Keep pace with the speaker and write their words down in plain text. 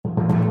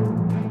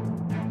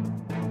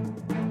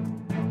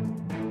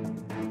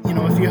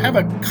If you have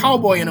a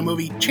cowboy in a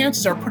movie,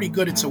 chances are pretty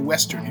good it's a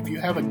Western. If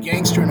you have a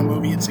gangster in a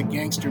movie, it's a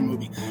gangster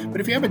movie.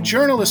 But if you have a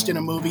journalist in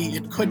a movie,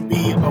 it could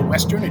be a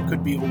Western, it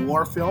could be a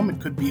war film,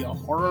 it could be a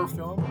horror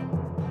film.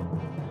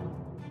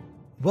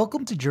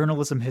 Welcome to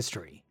Journalism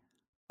History,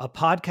 a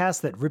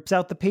podcast that rips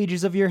out the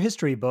pages of your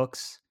history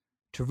books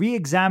to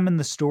re-examine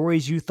the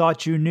stories you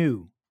thought you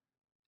knew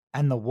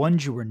and the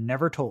ones you were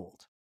never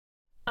told.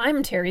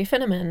 I'm Terry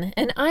Finneman,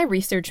 and I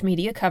research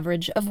media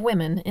coverage of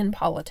women in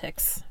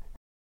politics.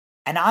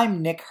 And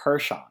I'm Nick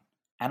Hirshon,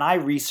 and I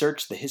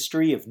research the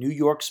history of New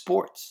York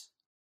sports.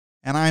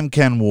 And I'm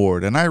Ken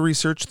Ward, and I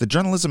research the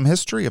journalism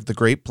history of the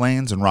Great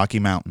Plains and Rocky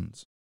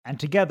Mountains. And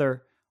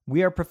together,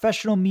 we are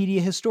professional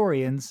media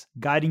historians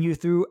guiding you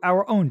through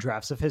our own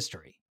drafts of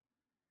history.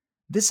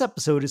 This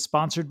episode is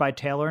sponsored by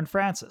Taylor &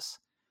 Francis,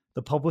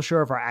 the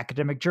publisher of our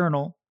academic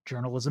journal,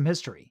 Journalism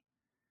History.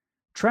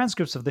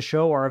 Transcripts of the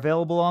show are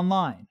available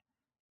online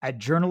at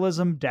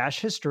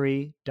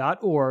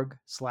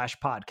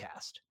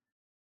journalism-history.org/podcast.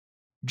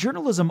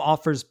 Journalism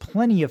offers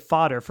plenty of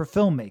fodder for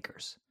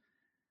filmmakers.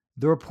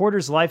 The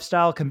reporter's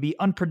lifestyle can be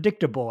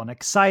unpredictable and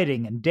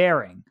exciting and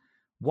daring,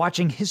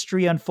 watching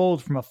history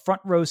unfold from a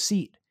front row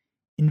seat,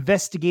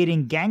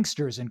 investigating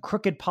gangsters and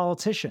crooked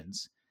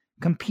politicians,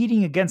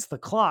 competing against the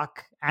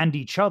clock and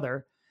each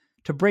other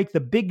to break the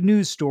big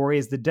news story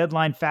as the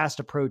deadline fast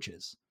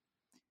approaches.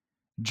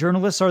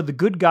 Journalists are the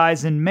good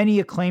guys in many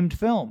acclaimed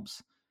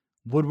films.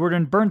 Woodward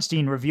and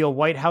Bernstein reveal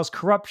White House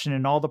corruption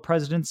in All the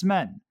President's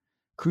Men.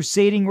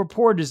 Crusading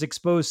reporters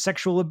expose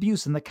sexual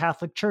abuse in the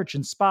Catholic Church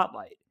in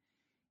Spotlight.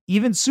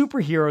 Even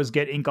superheroes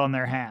get ink on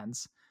their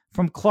hands,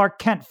 from Clark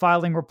Kent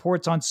filing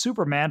reports on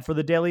Superman for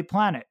the Daily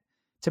Planet,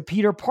 to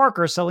Peter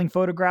Parker selling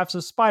photographs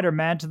of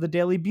Spider-Man to the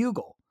Daily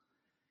Bugle.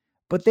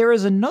 But there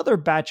is another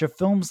batch of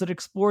films that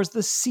explores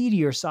the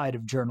seedier side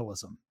of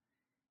journalism.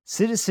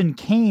 Citizen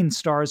Kane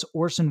stars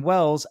Orson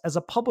Welles as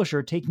a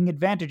publisher taking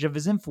advantage of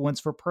his influence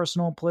for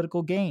personal and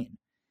political gain.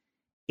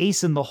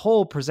 Ace in the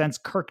Hole presents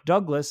Kirk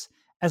Douglas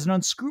as an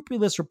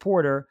unscrupulous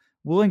reporter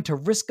willing to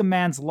risk a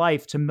man's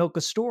life to milk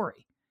a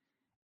story.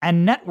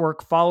 And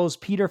Network follows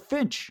Peter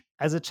Finch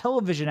as a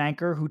television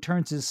anchor who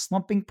turns his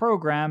slumping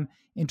program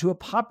into a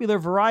popular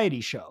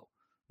variety show,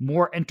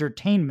 more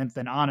entertainment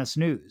than honest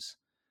news.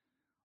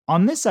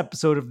 On this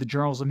episode of the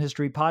Journalism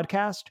History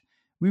Podcast,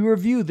 we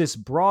review this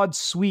broad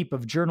sweep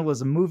of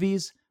journalism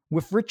movies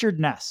with Richard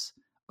Ness,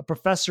 a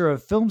professor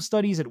of film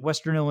studies at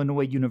Western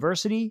Illinois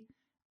University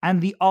and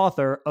the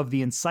author of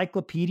the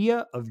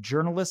Encyclopedia of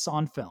Journalists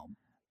on Film.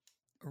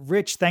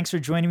 Rich, thanks for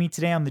joining me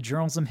today on the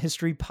Journalism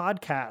History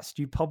Podcast.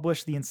 You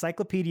published the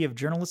Encyclopedia of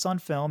Journalists on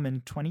Film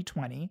in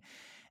 2020,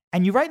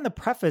 and you write in the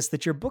preface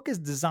that your book is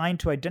designed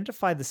to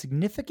identify the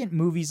significant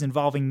movies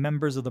involving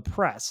members of the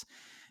press.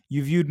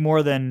 You viewed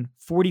more than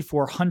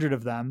 4,400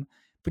 of them,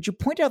 but you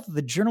point out that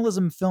the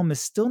journalism film is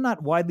still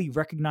not widely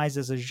recognized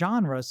as a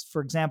genre.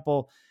 For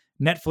example,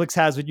 Netflix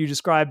has what you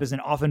describe as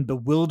an often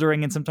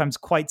bewildering and sometimes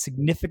quite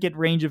significant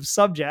range of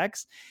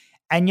subjects,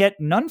 and yet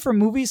none for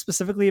movies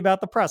specifically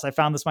about the press. I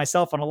found this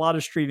myself on a lot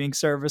of streaming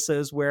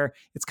services where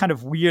it's kind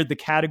of weird the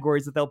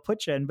categories that they'll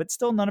put you in, but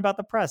still none about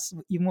the press,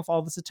 even with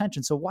all this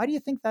attention. So why do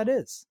you think that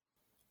is?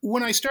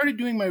 When I started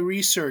doing my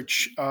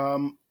research,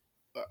 I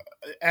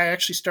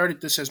actually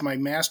started this as my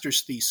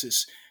master's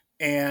thesis,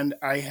 and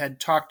I had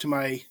talked to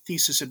my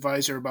thesis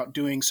advisor about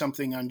doing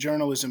something on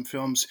journalism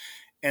films,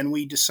 and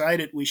we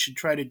decided we should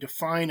try to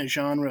define a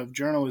genre of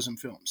journalism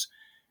films.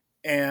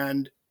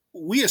 And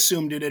we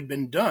assumed it had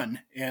been done.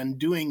 And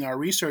doing our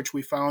research,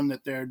 we found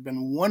that there had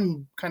been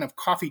one kind of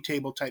coffee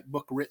table type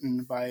book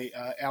written by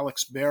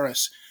Alex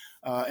Barris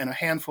and a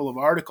handful of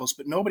articles,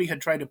 but nobody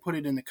had tried to put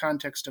it in the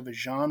context of a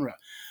genre.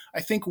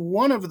 I think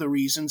one of the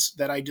reasons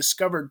that I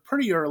discovered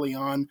pretty early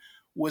on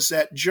was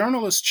that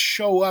journalists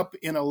show up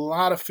in a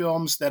lot of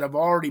films that have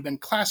already been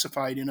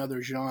classified in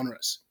other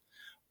genres.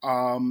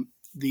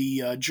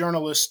 The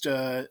journalist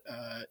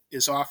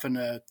is often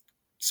a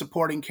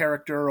supporting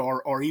character,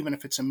 or even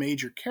if it's a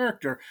major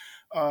character,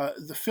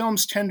 the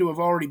films tend to have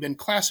already been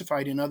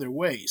classified in other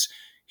ways.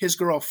 His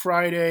Girl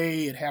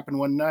Friday, It Happened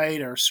One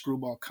Night, are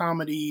screwball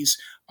comedies.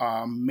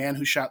 Man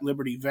Who Shot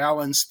Liberty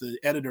Valance, the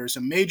editor is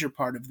a major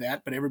part of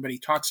that, but everybody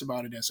talks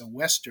about it as a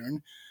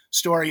Western.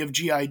 Story of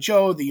G.I.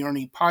 Joe, the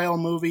Ernie Pyle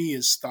movie,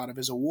 is thought of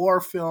as a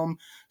war film.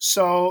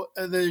 So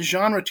the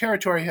genre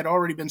territory had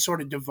already been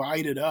sort of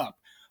divided up.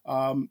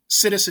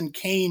 Citizen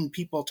Kane,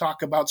 people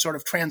talk about sort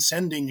of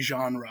transcending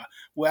genre.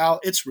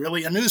 Well, it's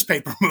really a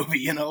newspaper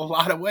movie in a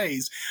lot of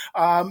ways.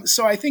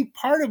 So I think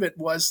part of it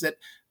was that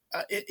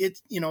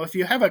if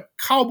you have a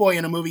cowboy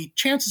in a movie,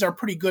 chances are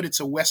pretty good it's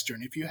a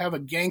Western. If you have a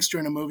gangster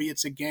in a movie,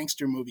 it's a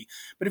gangster movie.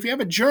 But if you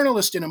have a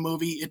journalist in a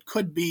movie, it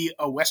could be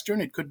a Western,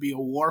 it could be a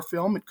war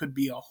film, it could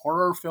be a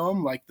horror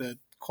film like the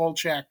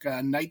Kolchak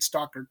Night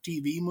Stalker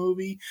TV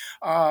movie,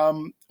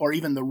 or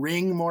even The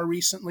Ring more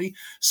recently.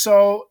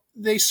 So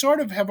they sort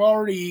of have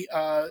already,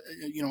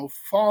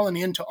 fallen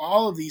into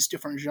all of these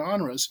different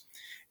genres.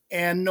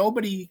 And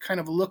nobody kind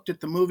of looked at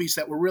the movies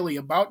that were really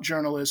about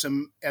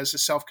journalism as a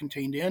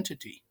self-contained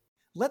entity.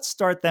 Let's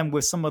start then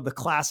with some of the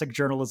classic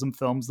journalism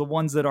films, the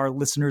ones that our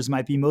listeners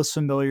might be most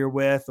familiar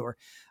with, or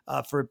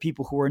for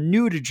people who are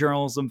new to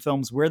journalism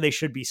films, where they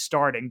should be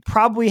starting.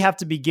 Probably have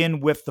to begin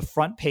with The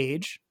Front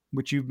Page,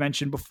 which you've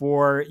mentioned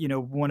before,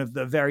 one of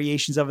the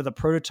variations of it, the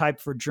prototype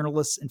for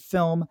journalists in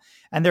film.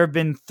 And there have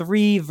been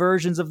 3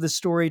 versions of this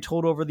story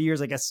told over the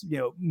years, I guess,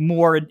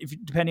 more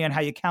depending on how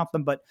you count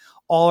them, but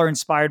all are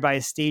inspired by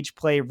a stage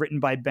play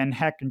written by Ben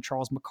Hecht and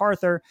Charles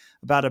MacArthur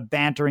about a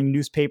bantering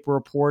newspaper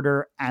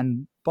reporter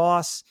and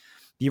boss.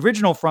 The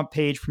original Front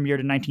Page premiered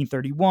in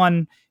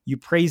 1931. You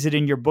praise it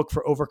in your book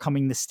for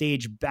overcoming the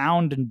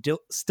stage-bound and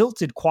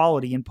stilted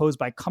quality imposed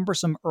by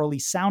cumbersome early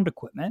sound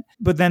equipment.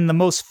 But then the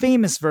most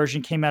famous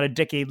version came out a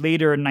decade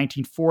later in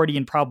 1940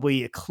 and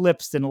probably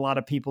eclipsed in a lot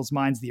of people's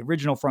minds the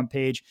original Front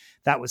Page.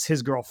 That was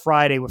His Girl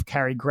Friday with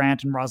Cary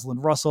Grant and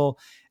Rosalind Russell.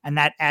 And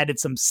that added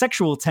some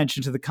sexual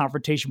tension to the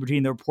confrontation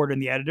between the reporter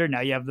and the editor.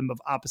 Now you have them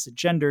of opposite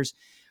genders.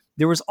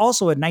 There was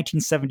also a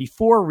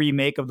 1974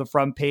 remake of The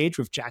Front Page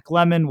with Jack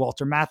Lemmon,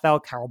 Walter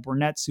Matthau, Carol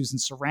Burnett, Susan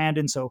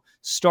Sarandon. So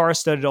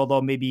star-studded,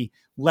 although maybe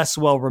less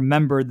well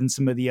remembered than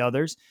some of the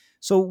others.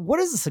 So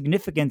what is the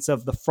significance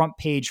of the Front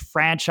Page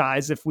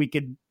franchise, if we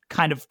could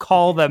kind of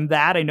call them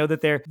that? I know that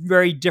they're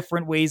very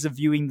different ways of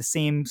viewing the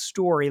same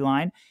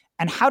storyline.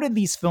 And how did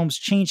these films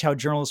change how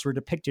journalists were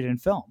depicted in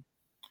film?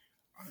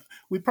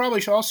 We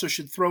probably also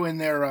should throw in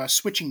there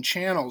Switching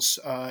Channels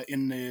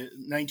in the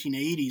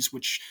 1980s,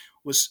 which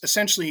was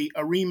essentially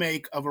a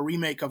remake of a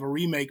remake of a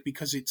remake,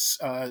 because it's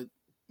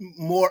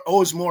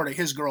owes more to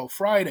His Girl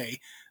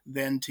Friday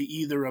than to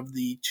either of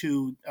the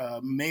 2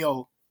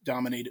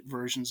 male-dominated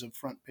versions of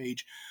Front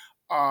Page.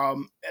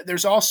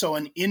 There's also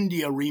an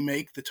India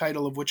remake, the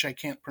title of which I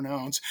can't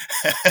pronounce,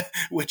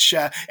 which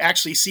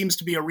actually seems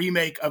to be a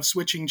remake of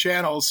Switching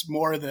Channels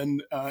more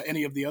than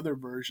any of the other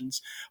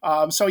versions.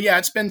 So yeah,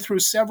 it's been through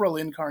several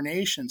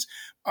incarnations.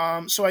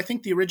 So I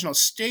think the original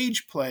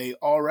stage play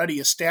already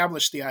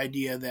established the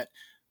idea that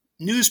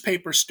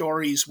newspaper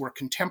stories were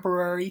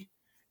contemporary,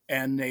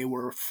 and they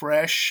were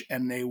fresh,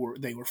 and they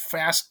were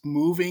fast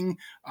moving.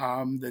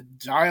 The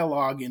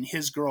dialogue in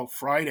His Girl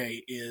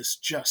Friday is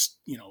just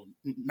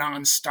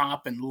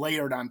nonstop and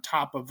layered on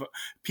top of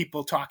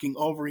people talking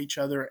over each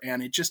other,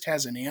 and it just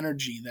has an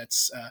energy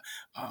that's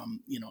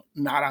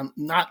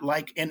not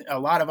like in a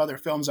lot of other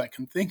films I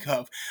can think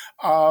of.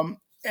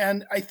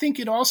 And I think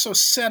it also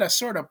set a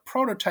sort of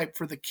prototype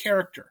for the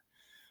character.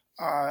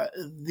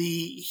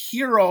 The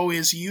hero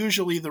is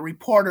usually the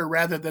reporter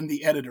rather than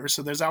the editor,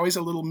 so there's always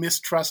a little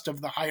mistrust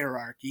of the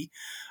hierarchy.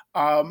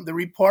 The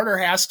reporter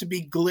has to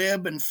be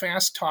glib and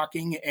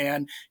fast-talking,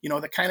 and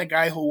the kind of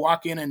guy who'll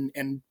walk in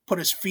and put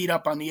his feet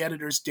up on the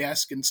editor's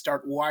desk and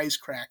start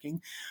wisecracking.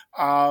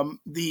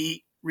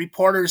 The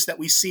reporters that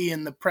we see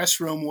in the press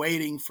room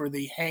waiting for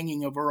the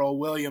hanging of Earl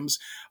Williams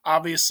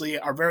obviously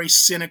are very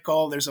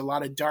cynical. There's a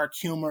lot of dark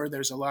humor.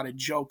 There's a lot of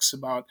jokes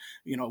about,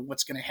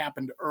 what's going to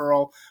happen to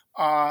Earl.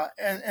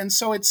 And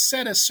so it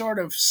set a sort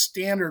of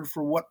standard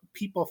for what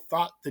people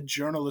thought the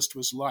journalist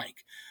was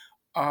like.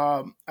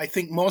 I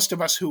think most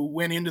of us who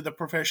went into the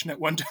profession at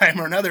one time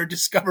or another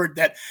discovered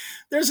that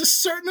there's a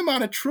certain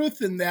amount of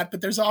truth in that,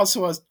 but there's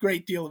also a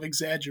great deal of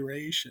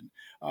exaggeration.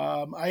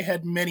 I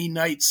had many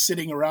nights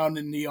sitting around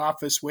in the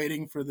office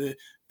waiting for the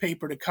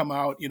paper to come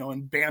out,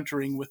 and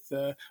bantering with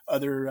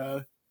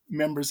other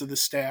members of the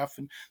staff.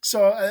 And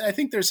so I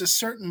think there's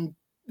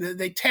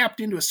they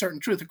tapped into a certain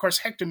truth. Of course,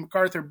 Hecht and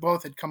MacArthur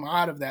both had come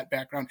out of that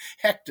background.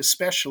 Hecht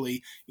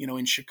especially,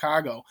 in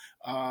Chicago,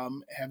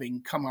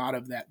 having come out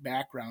of that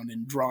background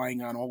and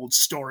drawing on old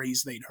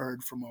stories they'd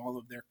heard from all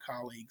of their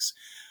colleagues.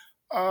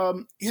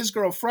 His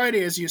Girl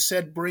Friday, as you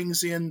said,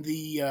 brings in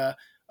the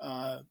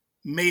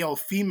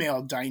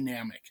male-female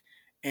dynamic,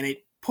 and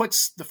it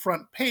puts the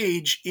Front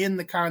Page in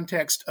the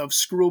context of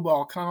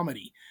screwball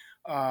comedy,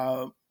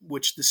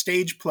 which the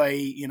stage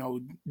play,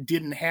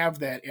 didn't have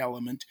that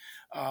element,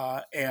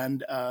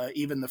 and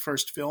even the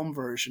first film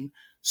version.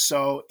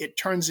 So it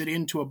turns it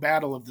into a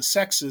battle of the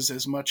sexes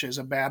as much as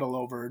a battle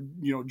over,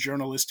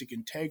 journalistic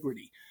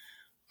integrity.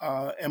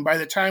 And by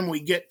the time we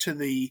get to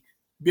the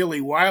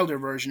Billy Wilder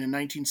version in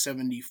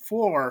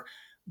 1974,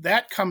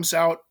 that comes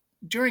out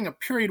during a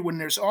period when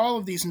there's all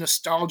of these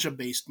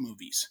nostalgia-based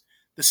movies.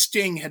 The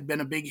Sting had been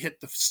a big hit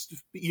the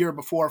year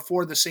before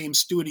for the same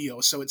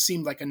studio, so it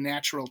seemed like a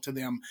natural to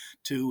them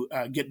to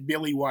get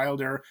Billy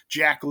Wilder,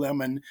 Jack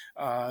Lemmon,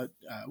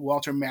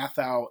 Walter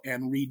Matthau,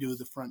 and redo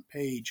the Front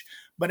Page.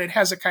 But it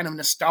has a kind of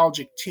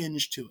nostalgic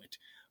tinge to it.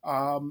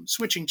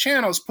 Switching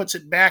Channels puts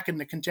it back in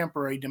the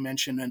contemporary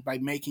dimension, and by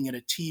making it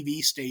a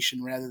TV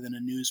station rather than a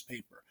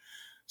newspaper.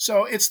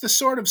 So it's the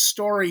sort of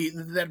story,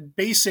 that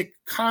basic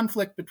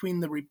conflict between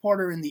the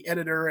reporter and the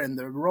editor and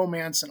the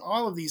romance and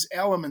all of these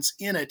elements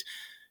in it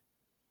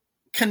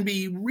can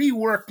be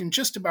reworked in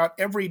just about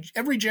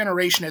every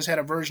generation has had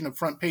a version of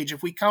Front Page.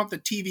 If we count the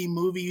TV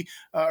movie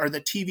or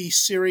the TV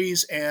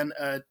series and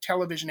a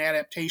television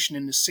adaptation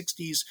in the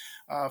 60s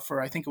for,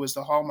 I think it was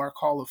the Hallmark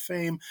Hall of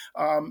Fame,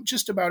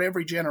 just about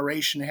every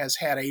generation has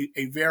had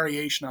a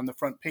variation on the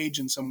Front Page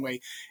in some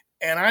way.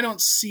 And I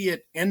don't see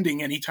it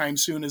ending anytime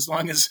soon, as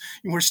long as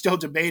we're still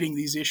debating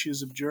these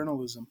issues of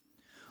journalism.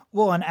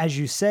 Well, and as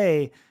you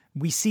say,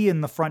 we see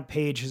in the front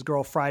page, His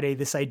Girl Friday,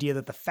 this idea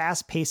that the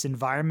fast-paced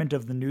environment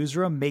of the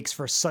newsroom makes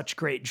for such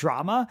great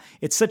drama.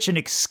 It's such an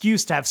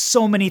excuse to have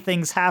so many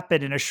things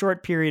happen in a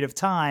short period of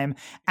time,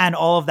 and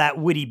all of that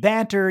witty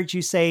banter, as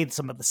you say,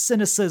 some of the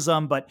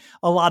cynicism, but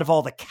a lot of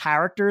all the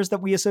characters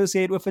that we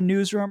associate with a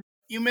newsroom.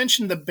 You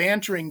mentioned the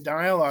bantering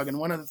dialogue, and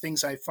one of the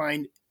things I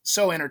find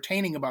so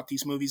entertaining about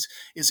these movies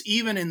is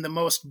even in the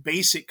most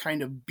basic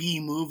kind of B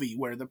movie,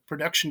 where the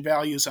production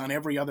values on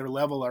every other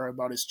level are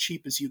about as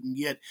cheap as you can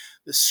get,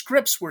 the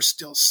scripts were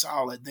still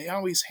solid. They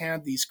always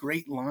had these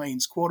great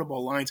lines,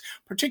 quotable lines,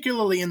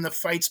 particularly in the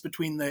fights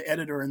between the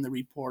editor and the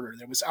reporter.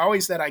 There was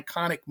always that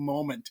iconic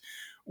moment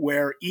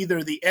where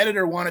either the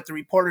editor wanted the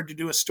reporter to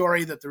do a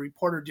story that the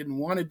reporter didn't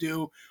want to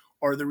do,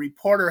 or the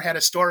reporter had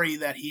a story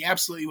that he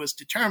absolutely was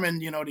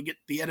determined, to get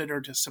the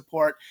editor to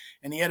support.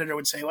 And the editor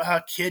would say,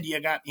 well, kid, you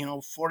got,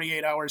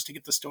 48 hours to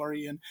get the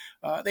story. And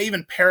they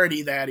even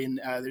parody that in,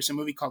 there's a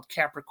movie called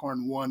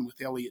Capricorn 1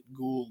 with Elliot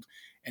Gould.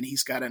 And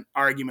he's got an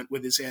argument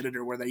with his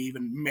editor where they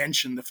even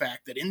mention the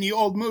fact that in the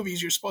old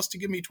movies, you're supposed to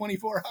give me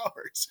 24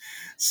 hours.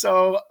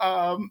 So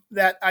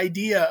that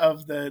idea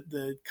of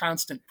the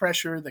constant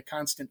pressure, the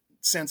constant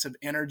sense of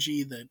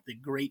energy, the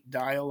great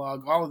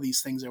dialogue, all of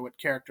these things are what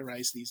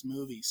characterize these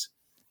movies.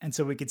 And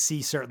so we could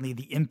see certainly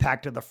the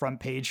impact of the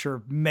front page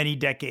for many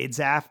decades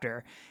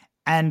after.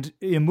 And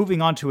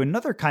moving on to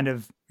another kind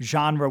of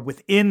genre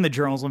within the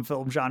journalism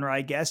film genre,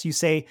 I guess, you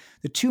say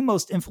the two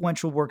most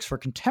influential works for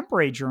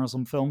contemporary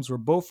journalism films were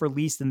both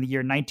released in the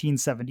year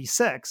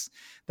 1976.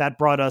 That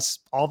brought us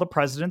All the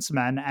President's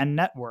Men and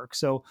Network.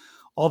 So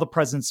All the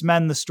President's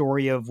Men, the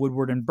story of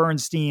Woodward and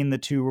Bernstein, the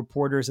two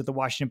reporters at the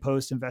Washington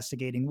Post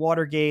investigating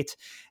Watergate,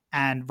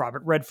 and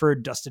Robert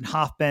Redford, Dustin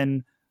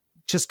Hoffman,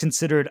 just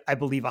considered, I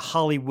believe, a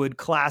Hollywood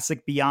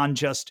classic beyond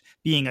just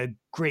being a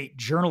great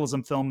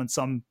journalism film, and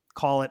some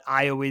call it,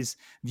 I always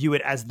view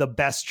it as the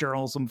best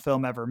journalism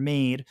film ever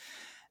made.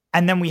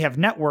 And then we have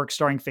Network,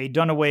 starring Faye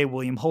Dunaway,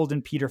 William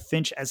Holden, Peter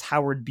Finch as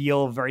Howard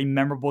Beale, a very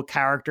memorable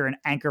character, an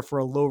anchor for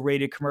a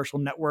low-rated commercial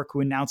network who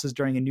announces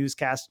during a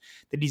newscast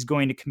that he's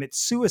going to commit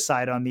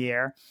suicide on the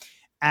air.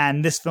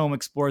 And this film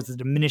explores the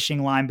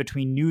diminishing line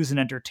between news and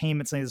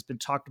entertainment, something that's been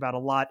talked about a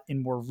lot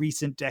in more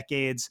recent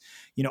decades.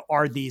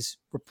 Are these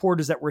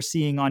reporters that we're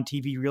seeing on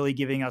TV really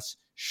giving us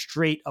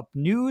straight up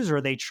news, or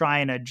are they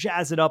trying to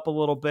jazz it up a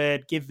little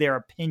bit, give their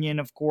opinion,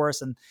 of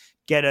course, and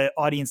get an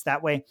audience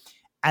that way?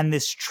 And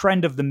this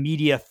trend of the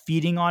media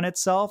feeding on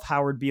itself,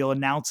 Howard Beale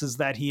announces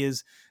that he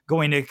is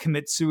going to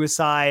commit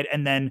suicide,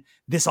 and then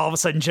this all of a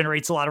sudden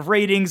generates a lot of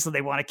ratings, so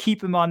they want to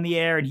keep him on the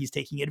air, and he's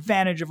taking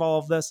advantage of all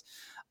of this.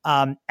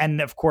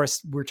 And of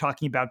course, we're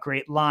talking about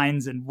great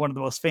lines, and one of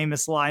the most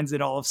famous lines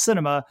in all of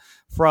cinema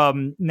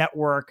from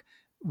Network,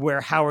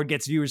 where Howard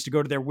gets viewers to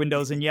go to their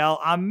windows and yell,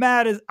 I'm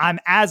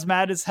as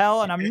mad as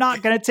hell, and I'm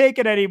not going to take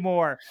it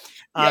anymore.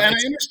 And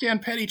I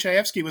understand Paddy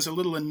Chayefsky was a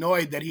little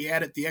annoyed that he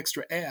added the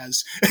extra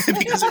 "as"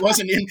 because it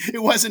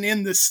wasn't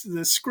in the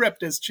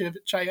script as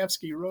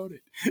Chayefsky wrote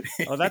it.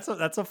 Oh, that's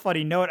a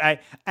funny note. I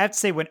have to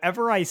say,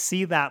 whenever I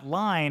see that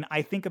line,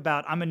 I think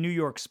about, I'm a New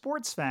York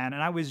sports fan,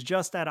 and I was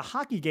just at a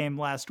hockey game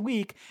last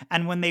week,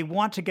 and when they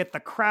want to get the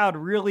crowd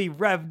really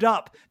revved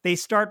up, they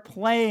start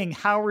playing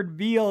Howard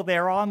Beale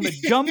there on the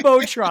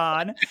Jumbotron,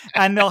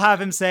 and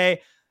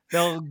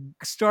they'll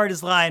start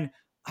his line,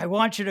 I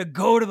want you to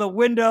go to the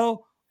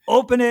window,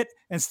 open it,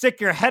 and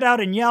stick your head out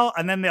and yell,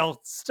 and then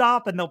they'll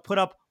stop and they'll put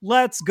up,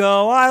 let's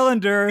go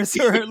Islanders,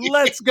 or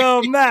let's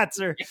go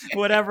Mets, or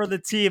whatever the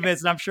team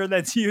is. And I'm sure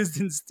that's used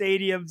in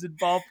stadiums and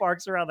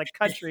ballparks around the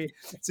country.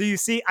 So you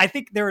see, I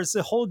think there is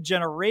a whole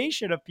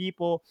generation of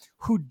people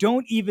who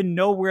don't even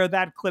know where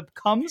that clip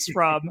comes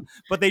from,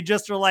 but they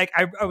just are like,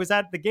 I was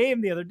at the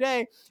game the other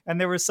day, and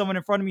there was someone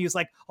in front of me who's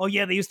like, oh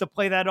yeah, they used to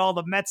play that at all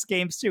the Mets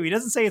games too. He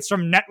doesn't say it's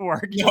from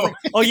Network. He's like,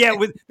 oh yeah,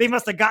 they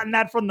must have gotten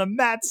that from the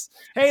Mets.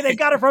 Hey, they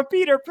got it from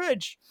Peter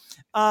Finch.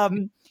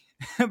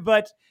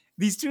 But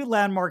these two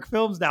landmark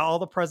films now, All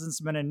the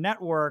President's Men and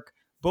Network,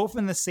 both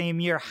in the same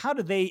year, how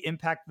do they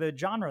impact the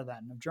genre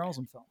then of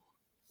journalism film?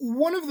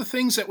 One of the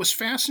things that was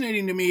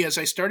fascinating to me as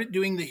I started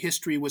doing the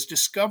history was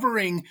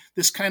discovering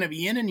this kind of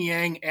yin and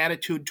yang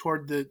attitude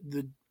toward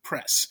the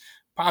press,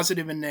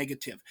 positive and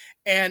negative.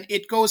 And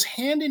it goes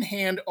hand in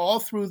hand all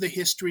through the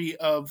history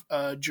of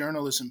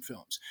journalism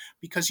films,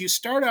 because you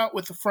start out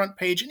with the front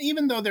page, and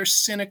even though they're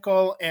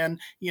cynical and,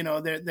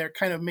 they're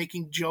kind of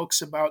making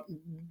jokes about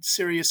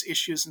serious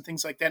issues and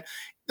things like that,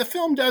 the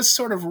film does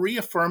sort of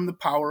reaffirm the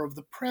power of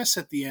the press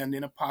at the end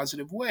in a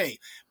positive way.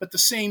 But the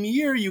same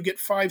year you get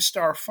Five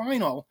Star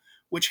Final,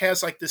 which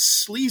has like this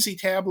sleazy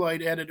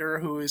tabloid editor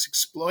who is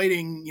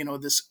exploiting,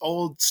 this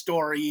old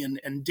story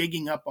and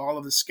digging up all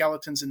of the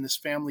skeletons in this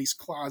family's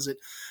closet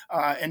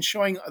and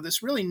showing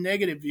this really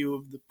negative view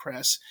of the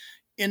press.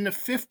 in the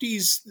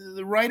 50s,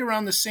 right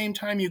around the same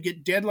time, you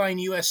get Deadline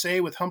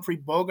USA with Humphrey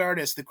Bogart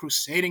as the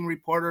crusading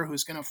reporter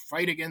who's going to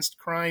fight against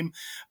crime,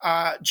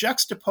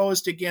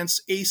 juxtaposed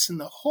against Ace in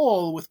the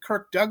Hole with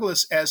Kirk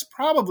Douglas as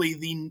probably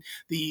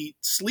the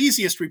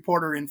sleaziest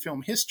reporter in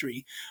film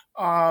history.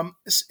 And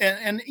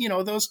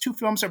those two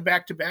films are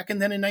back to back.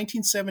 And then in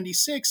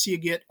 1976, you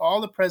get All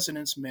the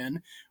President's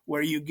Men,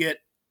 where you get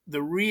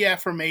the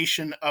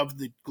reaffirmation of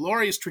the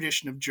glorious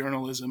tradition of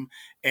journalism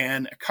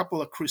and a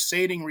couple of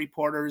crusading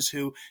reporters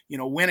who,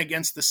 went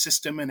against the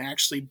system and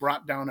actually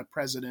brought down a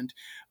president,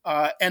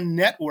 and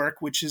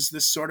Network, which is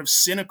this sort of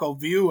cynical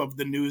view of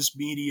the news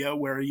media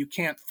where you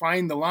can't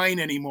find the line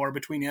anymore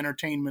between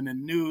entertainment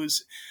and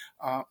news.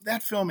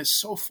 That film is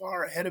so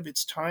far ahead of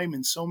its time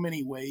in so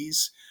many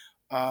ways.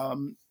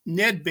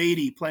 Ned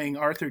Beatty playing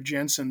Arthur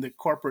Jensen, the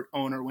corporate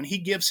owner, when he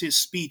gives his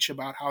speech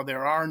about how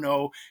there are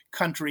no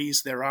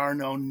countries, there are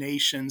no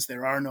nations,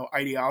 there are no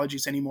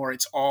ideologies anymore,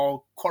 it's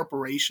all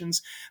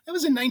corporations. That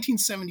was in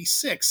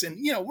 1976, and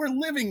we're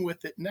living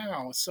with it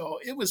now. So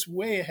it was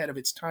way ahead of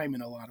its time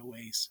in a lot of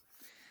ways.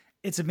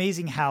 It's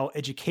amazing how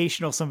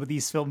educational some of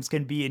these films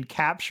can be in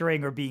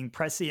capturing or being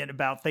prescient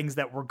about things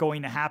that were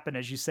going to happen,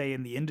 as you say,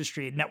 in the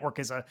industry. Network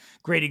is a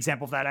great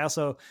example of that. I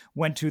also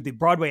went to the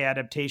Broadway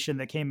adaptation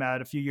that came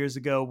out a few years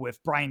ago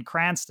with Bryan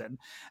Cranston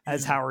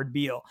as Howard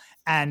Beale.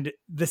 And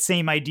the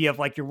same idea of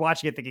you're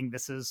watching it thinking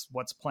this is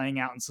what's playing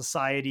out in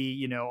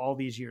society, all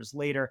these years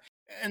later.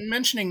 And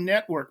mentioning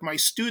Network, my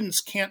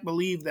students can't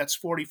believe that's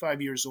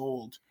 45 years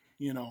old.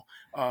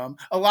 A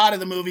lot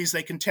of the movies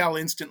they can tell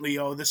instantly,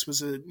 oh, this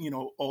was a,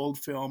 old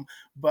film,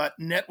 but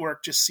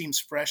Network just seems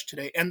fresh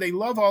today. And they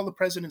love All the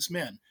President's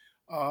Men.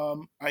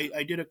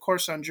 I did a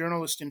course on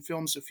journalists in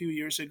films a few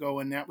years ago,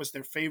 and that was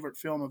their favorite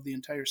film of the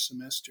entire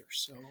semester.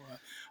 So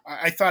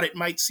I thought it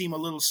might seem a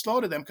little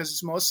slow to them because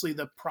it's mostly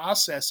the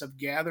process of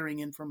gathering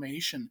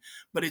information,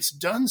 but it's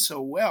done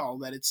so well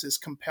that it's as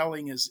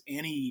compelling as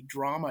any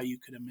drama you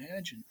could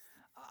imagine.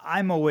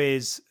 I'm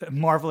always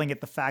marveling at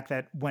the fact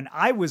that when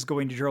I was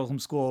going to journalism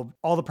school,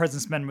 All the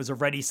President's Men was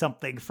already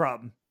something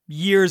from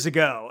years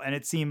ago. And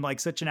it seemed like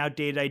such an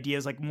outdated idea,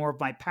 as more of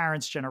my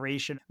parents'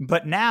 generation.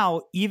 But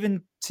now,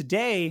 even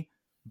today,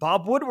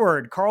 Bob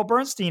Woodward, Carl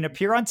Bernstein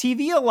appear on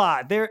TV a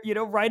lot. They're,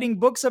 writing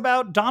books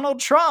about Donald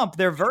Trump.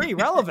 They're very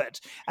relevant.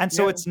 And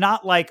so it's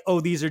not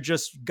these are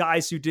just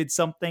guys who did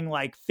something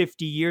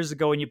 50 years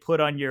ago and you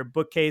put on your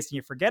bookcase and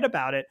you forget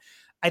about it.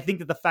 I think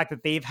that the fact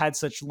that they've had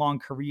such long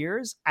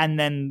careers, and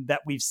then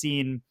that we've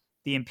seen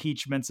the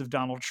impeachments of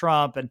Donald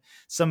Trump and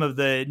some of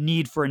the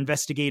need for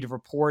investigative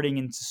reporting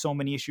into so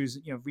many issues,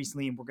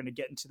 recently, and we're going to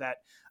get into that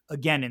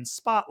again in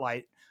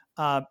Spotlight,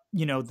 that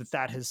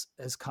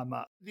has come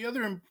up. The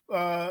other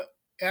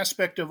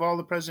aspect of All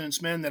the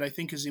President's Men that I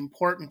think is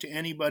important to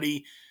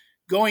anybody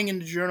going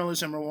into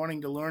journalism or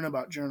wanting to learn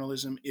about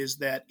journalism is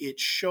that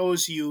it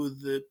shows you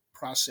the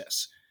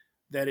process.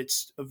 That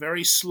it's a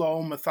very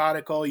slow,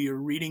 methodical, you're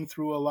reading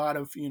through a lot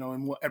of,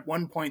 at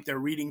one point they're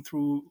reading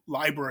through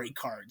library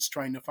cards,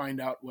 trying to find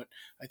out what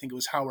I think it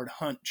was Howard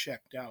Hunt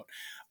checked out.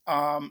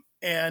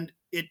 And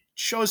it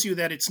shows you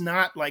that it's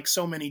not like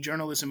so many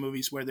journalism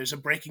movies where there's a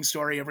breaking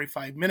story every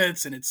 5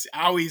 minutes and it's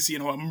always,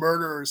 a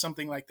murder or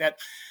something like that.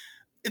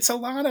 It's a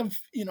lot of,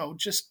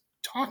 just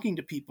talking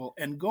to people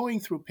and going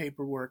through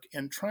paperwork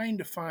and trying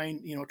to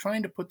find,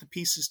 trying to put the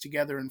pieces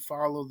together and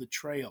follow the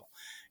trail.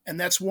 And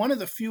that's one of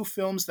the few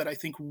films that I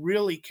think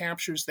really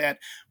captures that,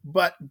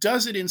 but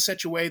does it in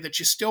such a way that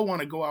you still want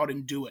to go out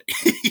and do it.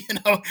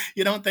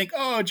 You don't think,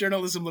 oh,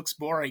 journalism looks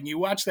boring. You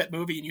watch that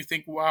movie and you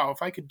think, wow,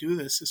 if I could do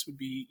this, this would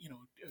be,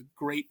 a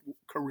great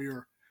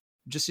career.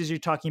 Just as you're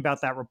talking about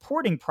that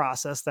reporting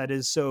process that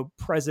is so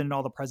present in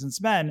All the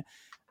President's Men,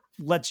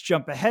 let's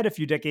jump ahead a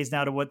few decades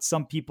now to what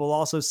some people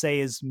also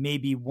say is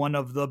maybe one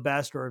of the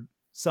best, or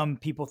some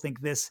people think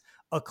this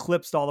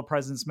eclipsed All the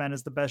President's Men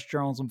as the best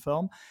journalism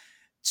film,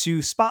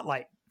 to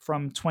Spotlight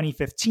from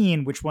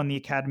 2015, which won the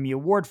Academy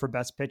Award for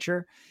Best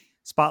Picture.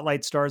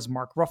 Spotlight stars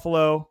Mark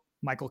Ruffalo,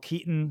 Michael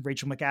Keaton,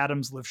 Rachel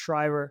McAdams, Liv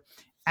Schreiber.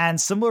 And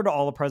similar to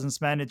All the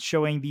President's Men, it's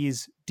showing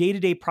these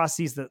day-to-day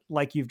processes that,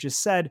 like you've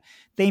just said,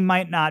 they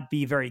might not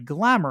be very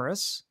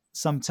glamorous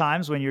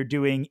sometimes when you're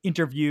doing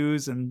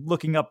interviews and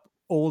looking up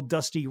old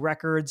dusty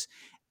records.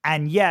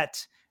 And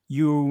yet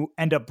you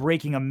end up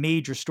breaking a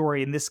major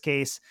story. In this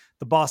case,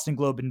 the Boston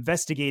Globe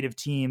investigative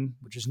team,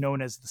 which is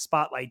known as the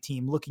Spotlight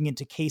team, looking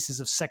into cases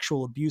of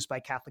sexual abuse by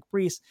Catholic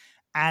priests.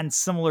 And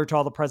similar to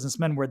All the President's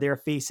Men, where they're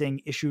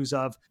facing issues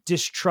of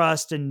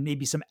distrust and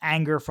maybe some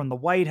anger from the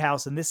White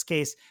House. In this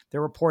case,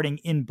 they're reporting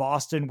in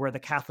Boston, where the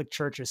Catholic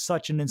Church is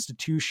such an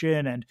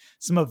institution, and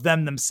some of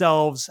them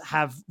themselves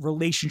have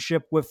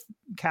relationship with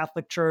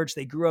Catholic Church.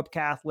 They grew up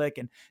Catholic,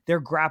 and they're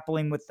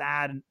grappling with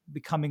that and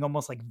becoming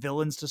almost like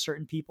villains to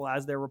certain people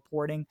as they're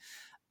reporting.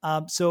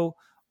 So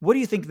what do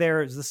you think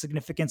there is the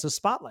significance of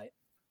Spotlight?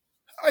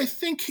 I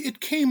think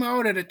it came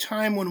out at a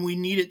time when we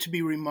needed to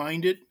be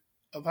reminded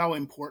of how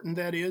important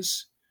that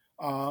is.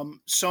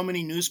 So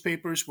many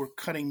newspapers were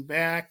cutting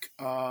back.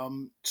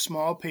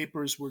 Small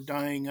papers were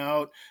dying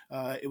out.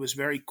 It was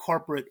very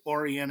corporate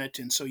oriented,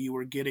 and so you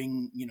were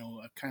getting,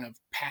 a kind of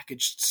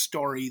packaged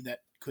story that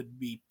could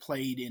be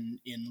played in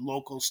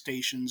local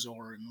stations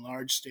or in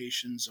large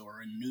stations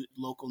or in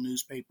local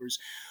newspapers.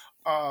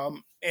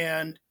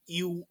 And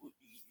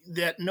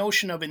that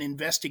notion of an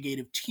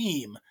investigative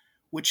team,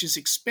 which is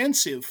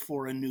expensive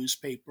for a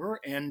newspaper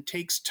and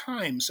takes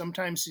time.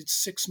 Sometimes it's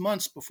 6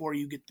 months before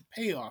you get the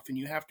payoff, and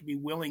you have to be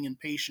willing and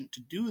patient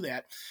to do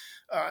that.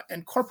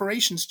 And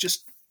corporations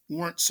just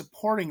weren't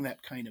supporting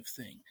that kind of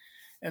thing.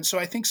 And so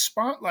I think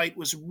Spotlight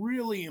was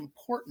really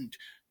important,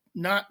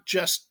 not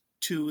just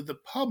to the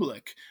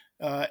public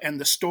and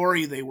the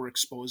story they were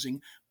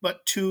exposing,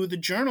 but to the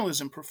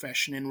journalism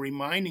profession and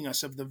reminding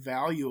us of the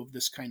value of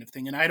this kind of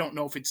thing. And I don't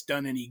know if it's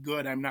done any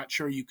good. I'm not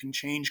sure you can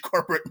change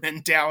corporate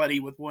mentality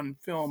with one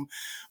film,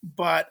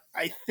 but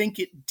I think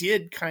it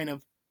did kind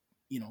of,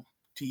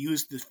 to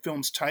use the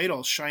film's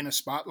title, shine a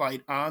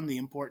spotlight on the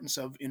importance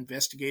of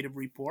investigative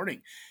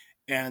reporting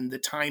and the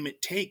time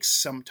it takes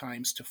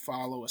sometimes to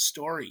follow a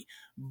story,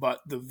 but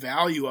the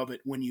value of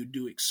it when you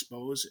do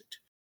expose it.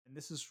 And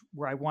this is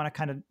where I want to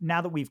kind of,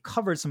 now that we've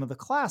covered some of the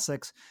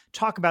classics,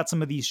 talk about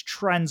some of these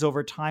trends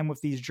over time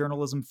with these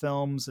journalism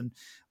films and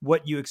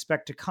what you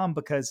expect to come,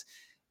 because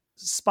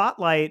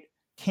Spotlight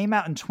came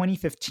out in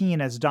 2015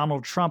 as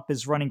Donald Trump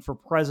is running for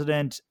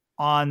president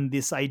on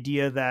this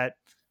idea that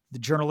the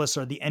journalists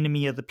are the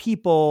enemy of the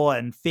people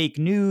and fake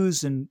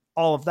news and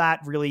all of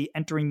that really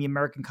entering the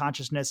American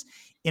consciousness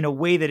in a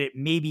way that it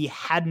maybe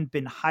hadn't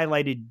been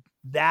highlighted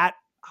that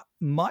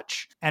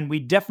much. And we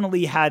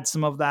definitely had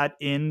some of that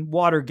in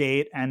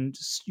Watergate, and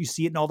you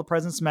see it in All the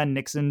President's Men.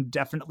 Nixon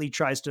definitely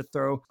tries to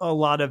throw a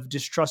lot of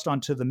distrust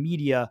onto the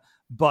media,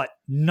 but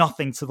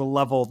nothing to the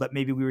level that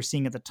maybe we were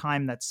seeing at the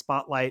time that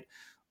Spotlight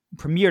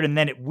premiered. And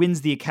then it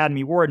wins the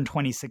Academy Award in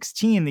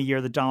 2016, the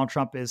year that Donald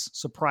Trump is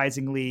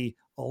surprisingly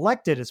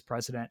elected as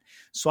president.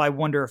 So I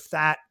wonder if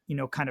that,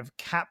 kind of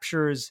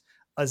captures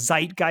a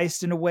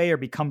zeitgeist in a way, or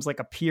becomes like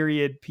a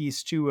period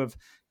piece too of,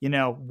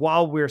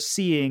 while we're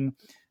seeing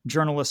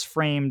journalists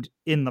framed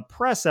in the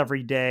press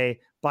every day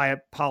by a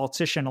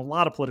politician, a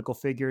lot of political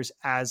figures,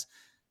 as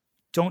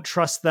don't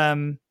trust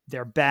them,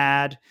 they're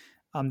bad,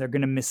 they're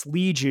going to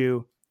mislead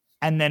you.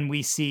 And then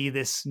we see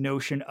this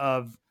notion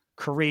of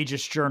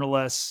courageous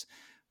journalists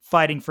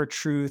fighting for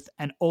truth.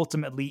 And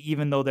ultimately,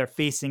 even though they're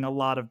facing a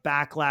lot of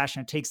backlash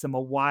and it takes them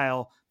a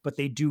while, but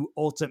they do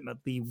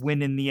ultimately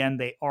win in the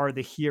end. They are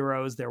the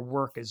heroes. Their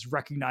work is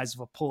recognized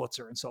with a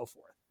Pulitzer and so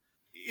forth.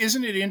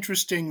 Isn't it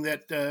interesting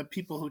that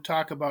people who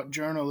talk about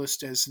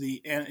journalists as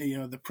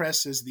the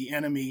press as the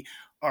enemy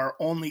are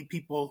only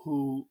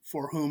people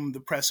for whom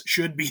the press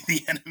should be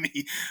the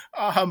enemy?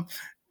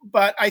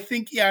 But I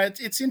think,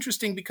 it's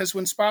interesting because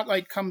when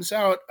Spotlight comes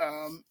out,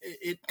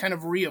 it kind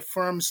of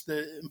reaffirms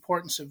the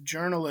importance of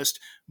journalists,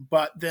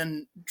 but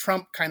then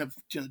Trump kind of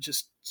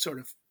just sort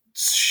of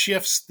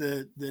shifts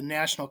the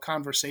national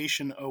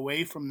conversation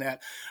away from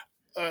that.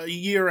 A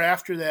year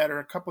after that, or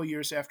a couple of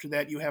years after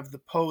that, you have The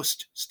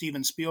Post,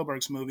 Steven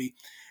Spielberg's movie,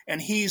 and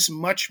he's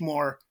much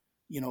more,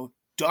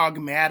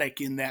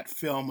 dogmatic in that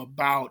film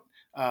about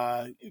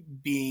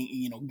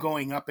being,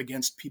 going up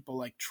against people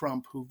like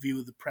Trump who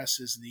view the press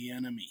as the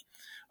enemy.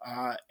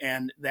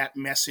 And that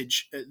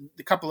message,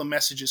 a couple of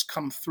messages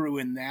come through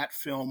in that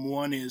film.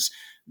 One is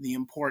the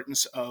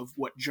importance of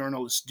what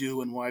journalists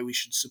do and why we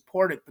should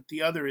support it. But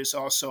the other is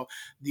also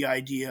the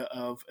idea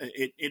of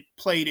it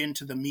played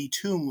into the Me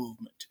Too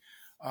movement.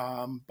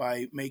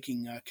 By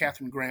making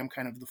Katharine Graham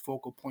kind of the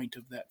focal point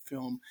of that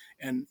film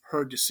and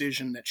her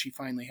decision that she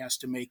finally has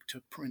to make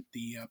to print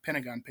the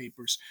Pentagon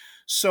Papers.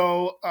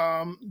 So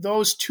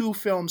those two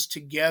films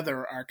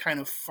together are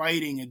kind of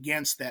fighting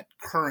against that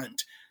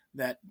current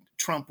that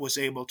Trump was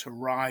able to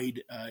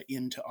ride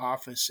into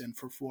office and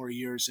for 4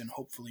 years and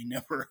hopefully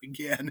never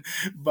again.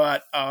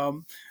 But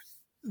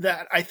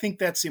that I think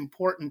that's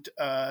important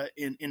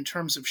in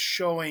terms of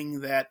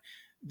showing that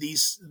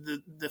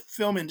the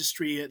film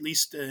industry, at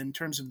least in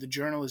terms of the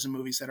journalism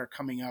movies that are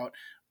coming out,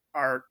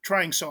 are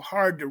trying so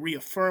hard to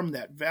reaffirm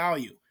that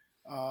value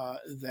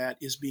that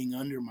is being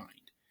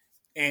undermined.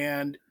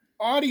 And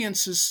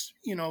audiences,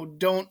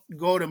 don't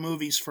go to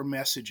movies for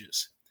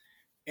messages.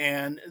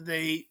 And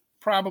they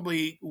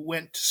probably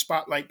went to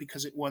Spotlight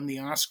because it won the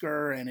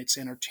Oscar and it's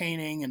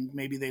entertaining and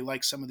maybe they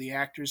like some of the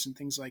actors and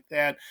things like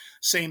that.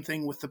 Same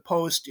thing with The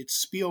Post. It's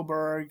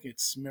Spielberg,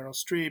 it's Meryl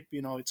Streep,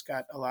 it's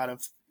got a lot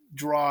of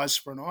draws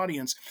for an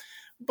audience,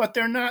 but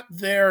they're not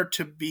there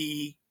to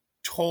be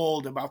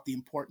told about the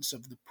importance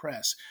of the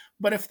press.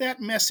 But if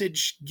that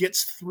message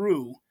gets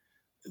through,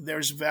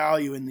 there's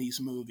value in these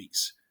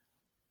movies.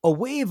 A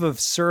wave of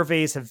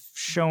surveys have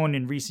shown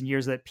in recent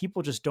years that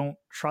people just don't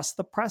trust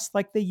the press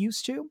like they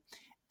used to.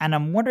 And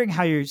I'm wondering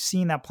how you're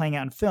seeing that playing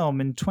out in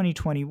film. In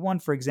 2021,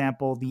 for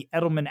example, the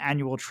Edelman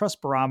Annual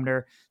Trust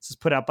Barometer, this is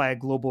put out by a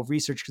global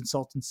research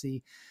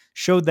consultancy,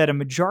 showed that a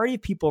majority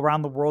of people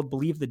around the world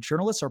believe that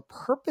journalists are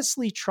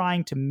purposely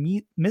trying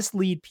to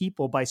mislead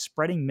people by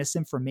spreading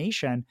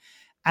misinformation.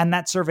 And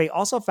that survey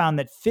also found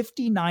that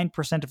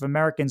 59% of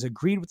Americans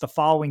agreed with the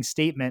following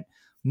statement: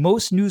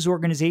 most news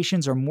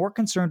organizations are more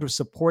concerned with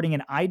supporting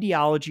an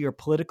ideology or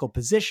political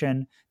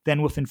position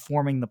than with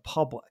informing the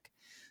public.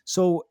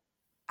 So,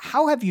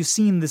 how have you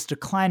seen this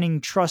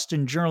declining trust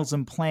in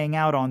journalism playing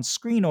out on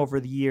screen over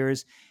the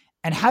years?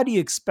 And how do you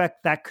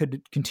expect that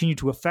could continue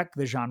to affect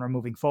the genre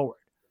moving forward?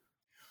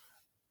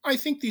 I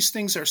think these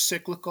things are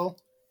cyclical.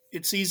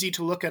 It's easy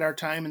to look at our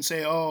time and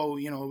say, oh,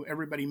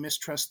 everybody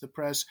mistrusts the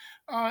press.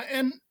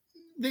 And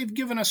they've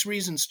given us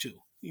reasons to.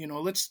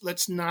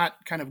 Let's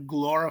not kind of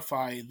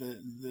glorify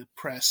the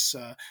press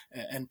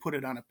and put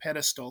it on a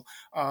pedestal.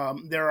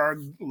 There are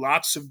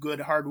lots of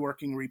good,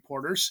 hardworking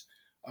reporters,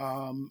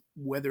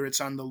 whether it's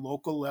on the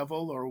local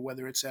level or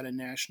whether it's at a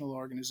national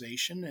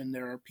organization, and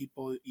there are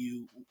people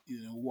you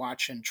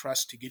watch and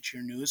trust to get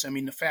your news. I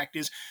mean, the fact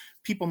is,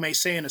 people may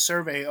say in a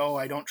survey, "Oh,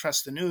 I don't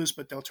trust the news,"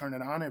 but they'll turn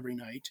it on every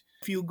night.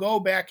 If you go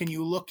back and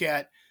you look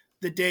at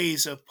the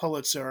days of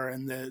Pulitzer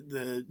and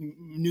the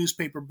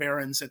newspaper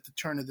barons at the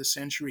turn of the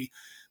century,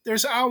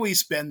 there's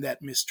always been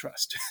that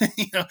mistrust.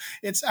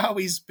 It's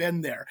always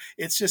been there.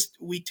 It's just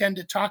we tend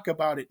to talk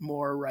about it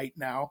more right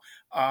now,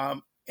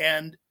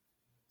 and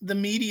the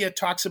media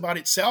talks about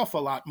itself a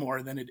lot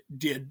more than it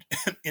did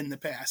in the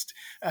past.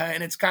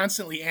 And it's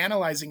constantly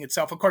analyzing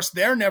itself. Of course,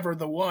 they're never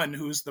the one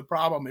who's the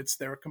problem. It's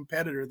their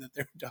competitor that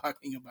they're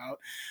talking about.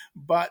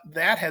 But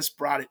that has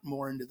brought it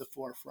more into the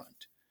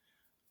forefront.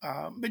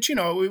 But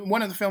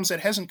one of the films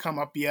that hasn't come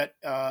up yet,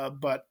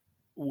 but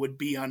would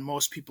be on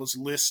most people's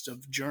list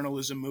of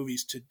journalism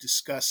movies to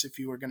discuss if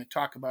you were going to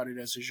talk about it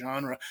as a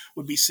genre,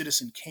 would be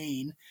Citizen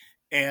Kane.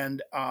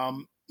 And,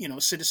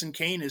 Citizen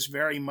Kane is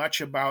very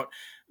much about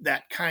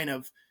that kind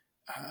of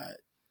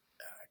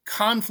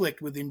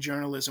conflict within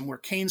journalism, where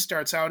Kane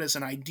starts out as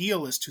an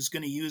idealist who's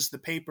going to use the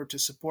paper to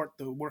support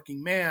the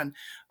working man,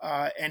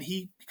 and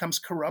he becomes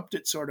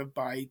corrupted sort of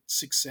by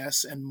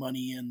success and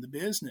money in the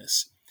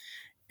business.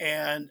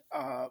 And,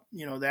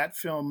 that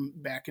film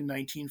back in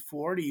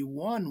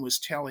 1941 was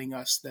telling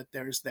us that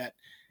there's that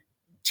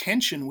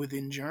tension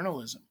within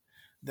journalism,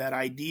 that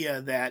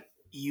idea that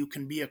you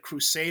can be a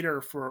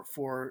crusader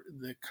for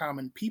the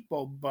common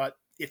people, but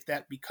if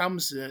that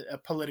becomes a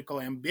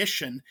political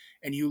ambition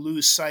and you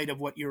lose sight of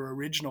what your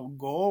original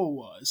goal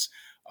was,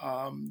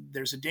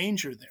 there's a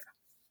danger there.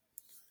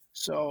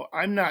 So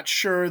I'm not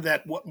sure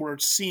that what we're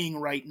seeing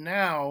right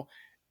now,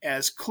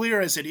 as clear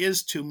as it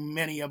is to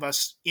many of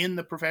us in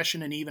the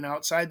profession and even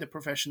outside the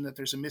profession, that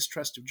there's a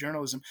mistrust of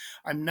journalism,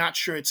 I'm not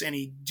sure it's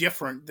any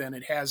different than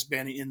it has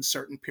been in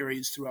certain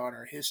periods throughout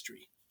our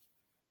history.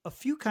 A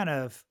few kind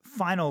of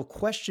final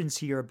questions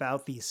here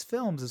about these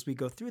films as we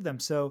go through them.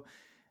 So,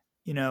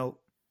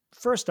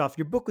 first off,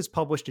 your book was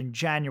published in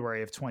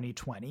January of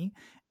 2020,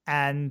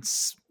 and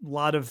a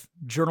lot of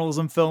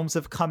journalism films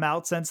have come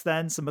out since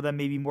then, some of them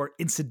maybe more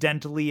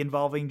incidentally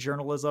involving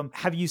journalism.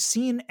 Have you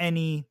seen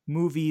any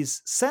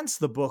movies since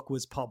the book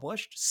was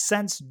published,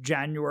 since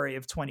January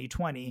of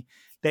 2020,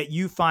 that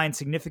you find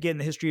significant in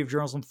the history of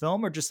journalism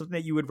film, or just something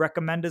that you would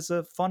recommend as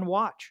a fun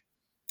watch?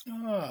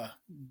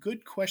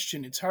 Good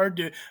question. It's hard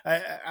to.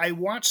 I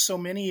watch so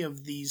many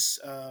of these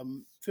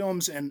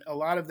films, and a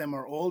lot of them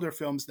are older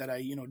films that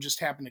I, just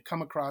happened to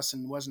come across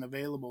and wasn't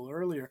available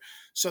earlier.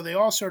 So they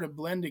all sort of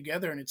blend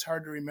together, and it's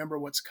hard to remember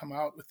what's come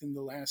out within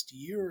the last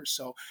year or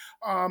so.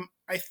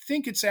 I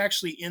think it's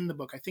actually in the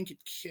book. I think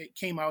it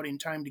came out in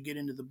time to get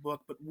into the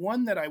book, but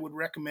one that I would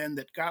recommend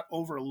that got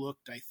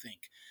overlooked, I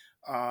think,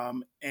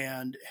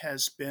 and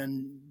has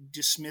been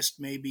dismissed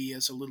maybe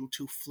as a little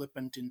too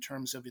flippant in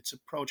terms of its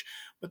approach.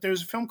 But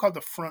there's a film called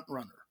The Front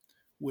Runner,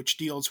 which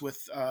deals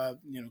with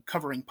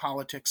covering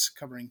politics,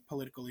 covering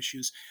political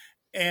issues.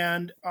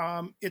 And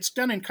it's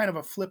done in kind of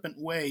a flippant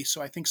way,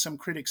 so I think some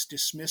critics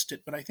dismissed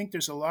it. But I think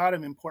there's a lot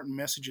of important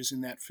messages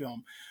in that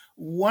film.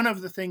 One of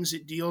the things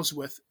it deals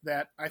with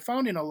that I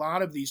found in a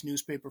lot of these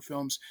newspaper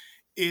films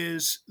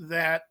is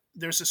that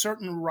there's a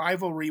certain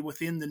rivalry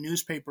within the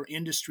newspaper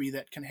industry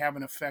that can have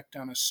an effect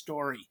on a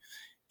story.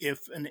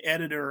 If an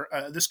editor,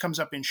 this comes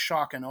up in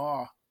Shock and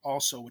Awe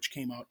also, which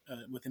came out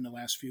within the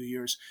last few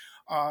years,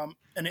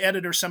 an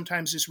editor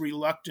sometimes is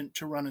reluctant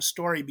to run a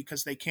story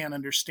because they can't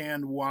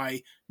understand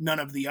why none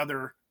of the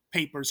other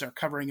papers are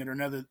covering it, or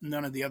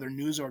none of the other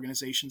news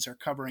organizations are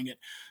covering it.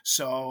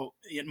 So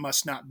it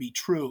must not be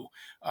true.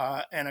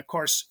 And of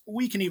course,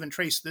 we can even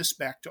trace this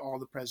back to All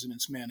the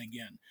President's Men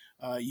again,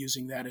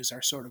 using that as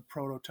our sort of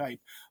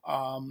prototype.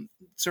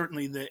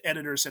 Certainly the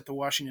editors at the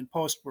Washington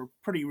Post were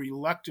pretty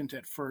reluctant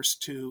at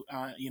first to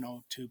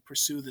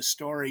pursue the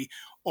story,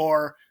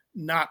 or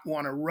not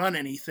want to run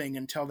anything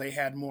until they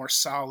had more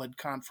solid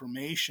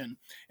confirmation.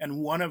 And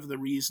one of the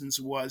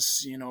reasons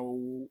was,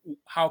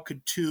 how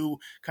could two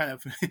kind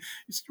of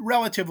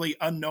relatively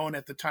unknown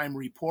at the time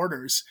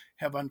reporters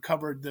have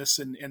uncovered this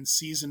and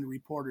seasoned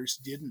reporters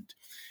didn't?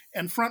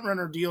 And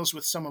Frontrunner deals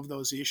with some of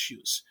those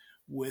issues,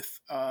 with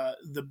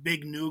the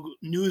big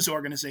news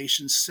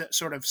organizations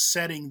sort of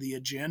setting the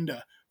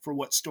agenda for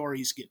what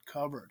stories get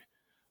covered.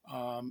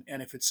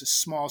 And if it's a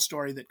small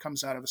story that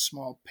comes out of a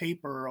small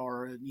paper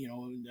or,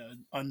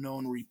 an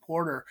unknown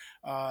reporter,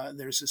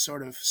 there's a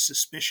sort of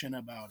suspicion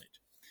about it.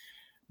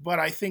 But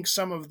I think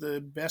some of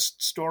the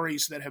best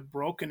stories that have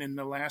broken in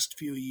the last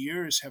few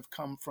years have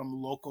come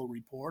from local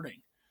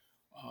reporting.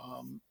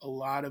 A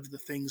lot of the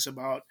things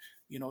about,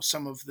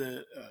 some of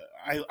the,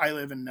 I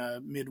live in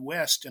the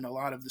Midwest, and a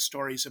lot of the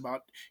stories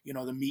about,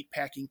 the meat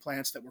packing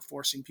plants that were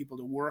forcing people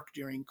to work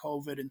during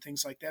COVID and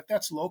things like that,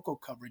 that's local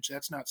coverage.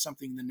 That's not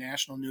something the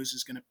national news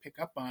is going to pick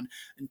up on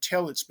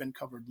until it's been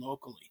covered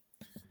locally.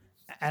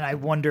 And I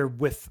wonder,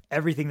 with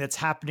everything that's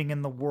happening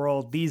in the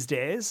world these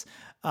days,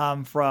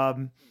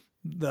 from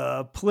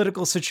the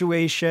political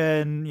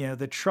situation,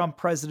 the Trump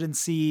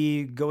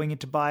presidency going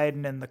into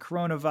Biden and the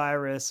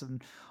coronavirus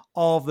and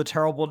all of the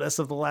terribleness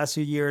of the last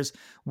few years,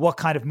 what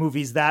kind of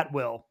movies that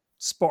will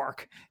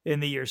spark in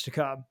the years to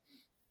come.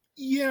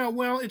 Yeah,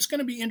 well, it's going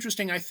to be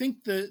interesting. I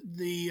think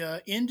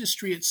the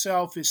industry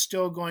itself is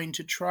still going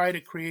to try to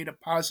create a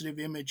positive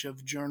image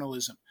of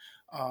journalism.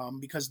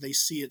 Because they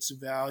see its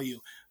value.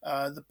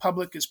 The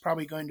public is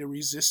probably going to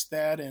resist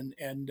that, and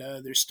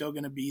there's still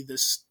going to be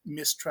this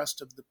mistrust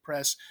of the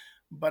press.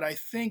 But I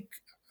think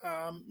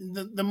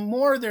the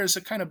more there's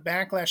a kind of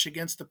backlash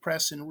against the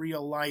press in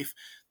real life,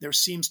 there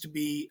seems to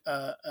be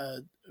a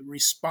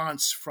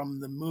response from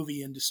the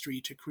movie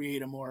industry to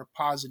create a more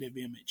positive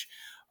image.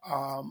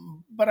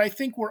 But I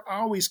think we're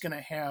always going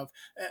to have,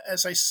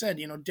 as I said,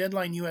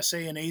 Deadline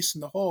USA and Ace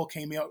in the Hole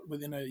came out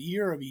within a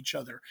year of each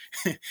other,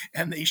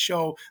 and they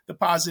show the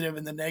positive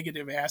and the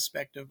negative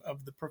aspect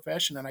of the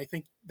profession. And I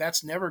think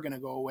that's never going to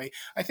go away.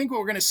 I think what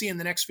we're going to see in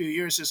the next few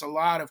years is a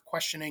lot of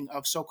questioning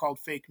of so-called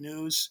fake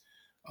news,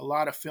 a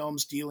lot of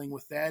films dealing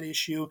with that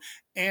issue,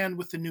 and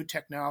with the new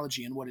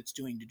technology and what it's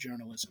doing to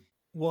journalism.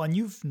 Well, and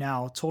you've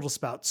now told us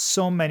about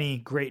so many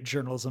great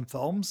journalism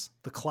films,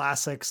 the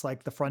classics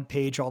like The Front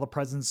Page, All the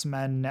President's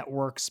Men,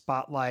 Network,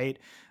 Spotlight,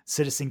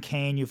 Citizen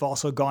Kane. You've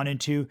also gone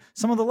into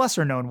some of the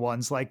lesser known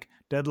ones like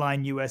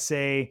Deadline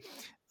USA,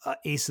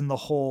 Ace in the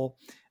Hole.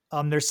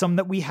 There's some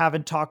that we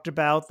haven't talked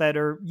about that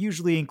are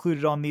usually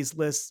included on these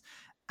lists.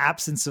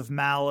 Absence of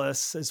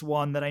Malice is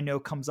one that I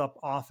know comes up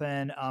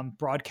often.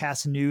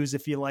 Broadcast News,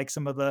 if you like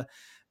some of the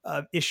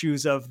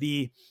issues of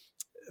the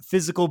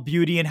physical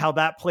beauty and how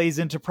that plays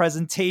into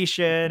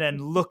presentation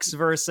and looks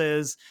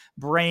versus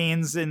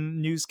brains in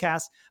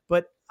newscasts.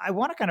 But I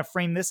want to kind of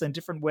frame this in a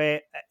different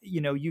way.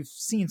 You've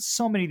seen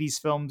so many of these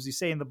films. You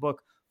say in the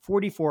book,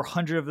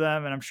 4,400 of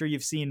them, and I'm sure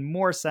you've seen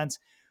more since.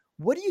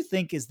 What do you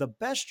think is the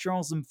best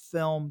journalism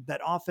film that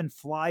often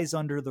flies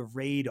under the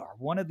radar?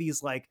 One of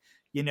these,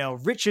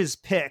 Rich's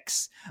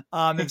picks.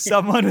 If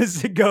someone was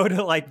to go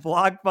to like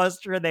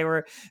Blockbuster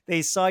and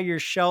they saw your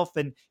shelf,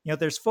 and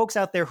there's folks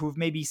out there who've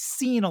maybe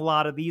seen a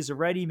lot of these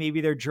already.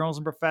 Maybe they're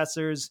journalism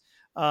professors,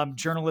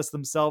 journalists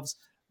themselves.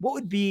 What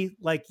would be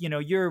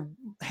your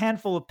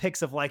handful of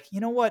picks of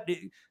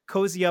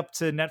cozy up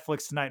to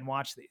Netflix tonight and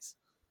watch these?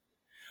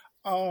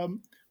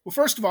 Well,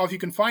 first of all, if you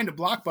can find a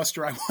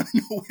Blockbuster, I want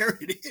to know where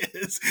it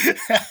is.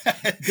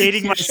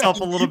 Dating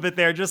myself a little bit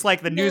there, just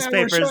like the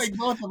newspapers. We're showing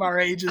both of our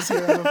ages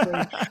here.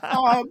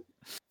 I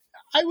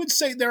would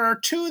say there are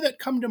two that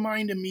come to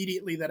mind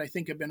immediately that I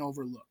think have been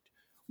overlooked.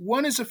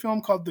 One is a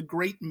film called The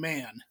Great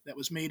Man that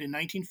was made in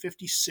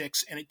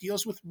 1956, and it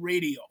deals with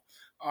radio.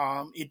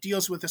 It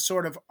deals with a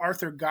sort of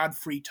Arthur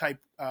Godfrey type,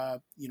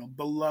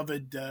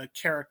 beloved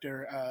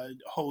character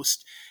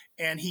host.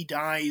 And he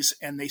dies,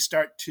 and they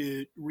start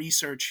to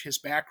research his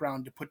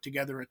background to put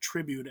together a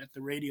tribute at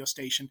the radio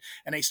station.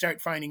 And they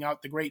start finding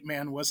out the great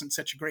man wasn't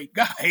such a great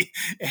guy.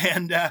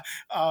 And,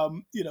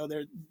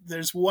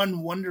 there's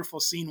one wonderful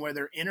scene where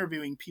they're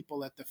interviewing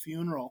people at the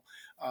funeral,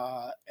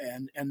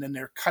 and then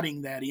they're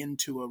cutting that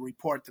into a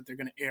report that they're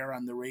going to air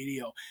on the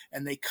radio.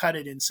 And they cut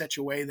it in such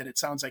a way that it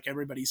sounds like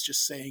everybody's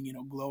just saying,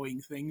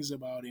 glowing things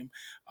about him.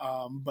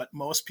 But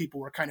most people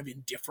were kind of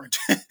indifferent.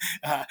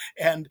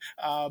 And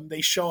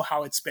they show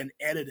how it's been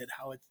edited,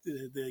 how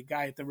the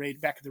guy at the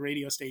back at the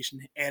radio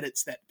station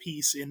edits that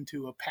piece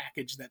into a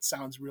package that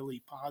sounds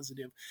really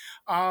positive.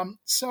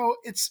 So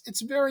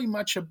it's very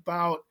much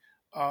about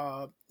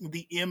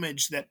the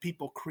image that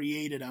people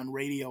created on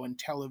radio and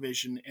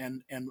television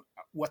and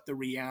what the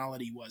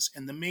reality was.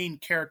 And the main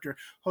character,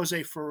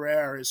 Jose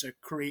Ferrer, is a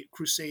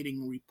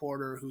crusading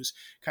reporter who's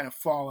kind of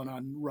fallen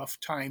on rough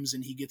times,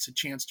 and he gets a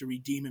chance to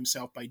redeem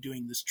himself by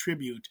doing this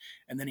tribute.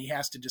 And then he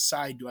has to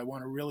decide, do I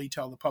want to really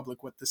tell the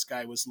public what this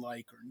guy was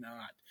like or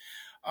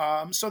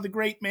not? So The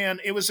Great Man,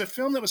 it was a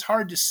film that was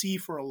hard to see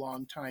for a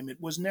long time. It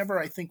was never,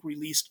 I think,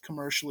 released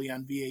commercially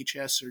on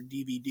VHS or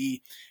DVD.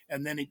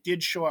 And then it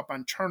did show up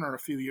on Turner a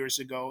few years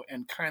ago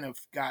and kind of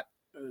got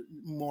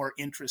more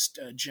interest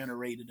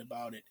generated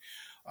about it.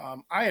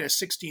 I had a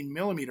 16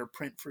 millimeter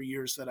print for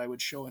years that I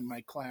would show in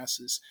my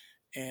classes.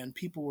 and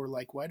people were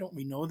like, why don't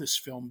we know this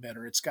film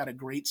better? It's got a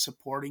great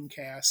supporting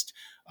cast.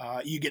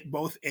 You get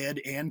both Ed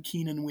and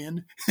Keenan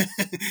Wynn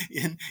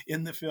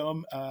in the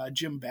film.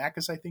 Jim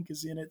Backus, I think,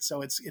 is in it.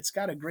 So it's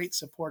got a great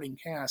supporting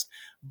cast,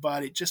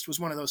 but it just was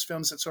one of those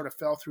films that sort of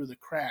fell through the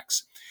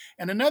cracks.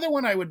 And another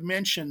one I would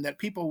mention that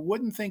people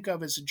wouldn't think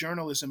of as a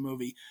journalism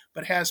movie,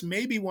 but has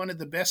maybe one of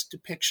the best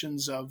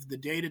depictions of the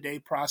day-to-day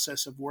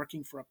process of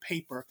working for a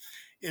paper,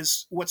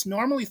 is what's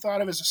normally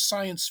thought of as a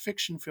science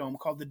fiction film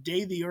called The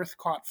Day the Earth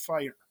Caught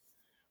Fire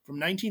from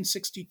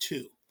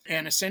 1962.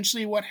 And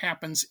essentially what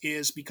happens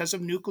is, because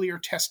of nuclear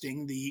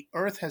testing, the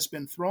Earth has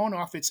been thrown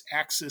off its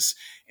axis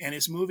and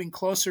is moving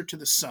closer to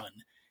the sun.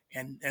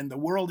 And the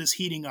world is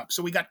heating up.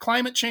 So we got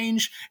climate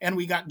change, and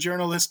we got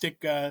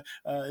journalistic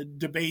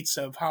debates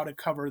of how to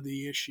cover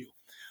the issue.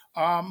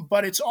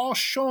 But it's all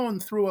shown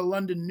through a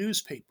London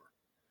newspaper.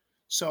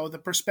 So the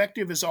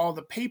perspective is all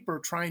the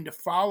paper trying to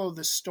follow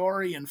the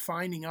story and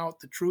finding out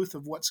the truth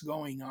of what's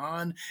going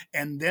on,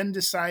 and then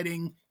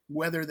deciding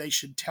whether they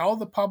should tell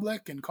the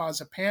public and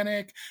cause a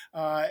panic.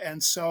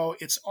 And so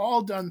it's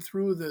all done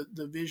through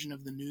the vision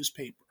of the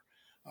newspaper.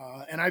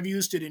 And I've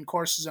used it in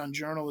courses on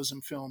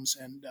journalism films,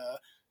 and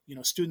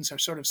students are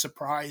sort of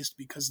surprised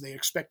because they're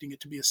expecting it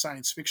to be a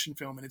science fiction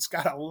film, and it's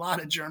got a lot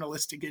of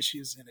journalistic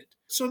issues in it.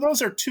 So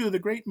those are two, The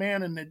Great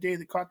Man and The Day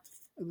That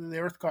the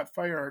Earth Caught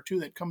Fire, are two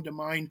that come to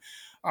mind.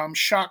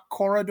 Shock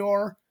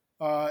Corridor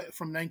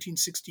from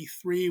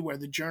 1963, where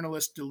the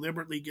journalist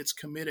deliberately gets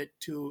committed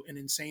to an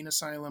insane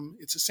asylum.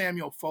 It's a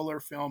Samuel Fuller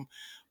film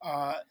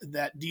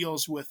that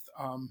deals with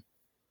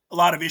a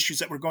lot of issues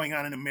that were going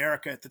on in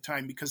America at the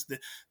time, because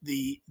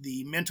the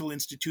mental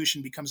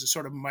institution becomes a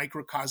sort of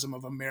microcosm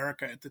of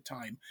America at the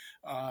time.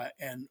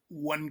 And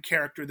one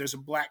character, there's a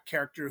black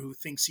character who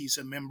thinks he's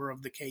a member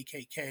of the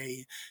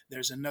KKK.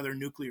 There's another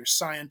nuclear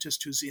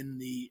scientist who's in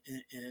the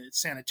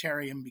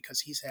sanitarium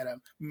because he's had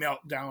a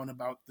meltdown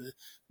about the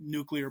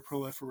nuclear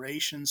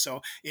proliferation.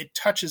 So it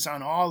touches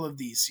on all of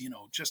these,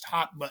 just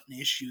hot button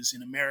issues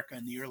in America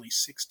in the early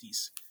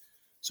 60s.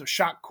 So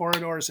Shock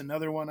Corridor is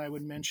another one I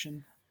would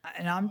mention.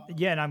 And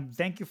I'm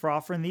thank you for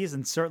offering these.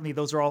 And certainly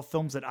those are all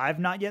films that I've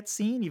not yet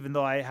seen, even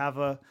though I have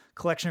a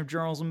collection of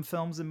journalism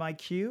films in my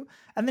queue.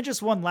 And then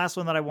just one last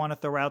one that I want to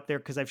throw out there,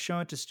 because I've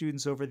shown it to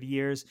students over the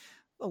years,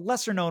 a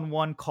lesser known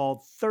one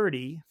called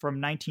 30 from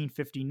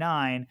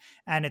 1959.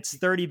 And it's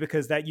 30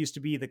 because that used to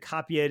be the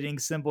copy editing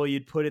symbol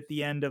you'd put at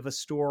the end of a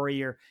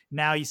story, or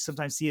now you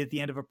sometimes see it at the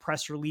end of a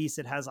press release.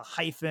 It has a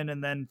hyphen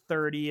and then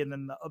 30 and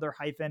then the other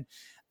hyphen,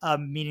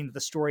 meaning that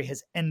the story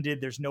has ended.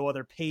 There's no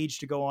other page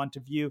to go on to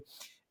view.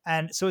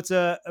 And so it's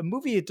a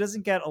movie. It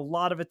doesn't get a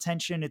lot of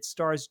attention. It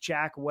stars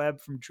Jack Webb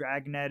from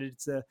Dragnet.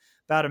 It's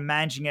about a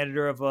managing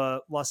editor of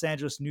a Los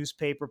Angeles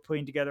newspaper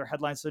putting together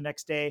headlines for the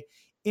next day.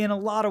 In a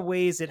lot of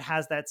ways, it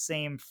has that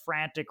same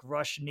frantic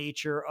rush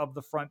nature of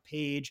the front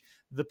page,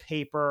 the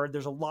paper.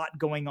 There's a lot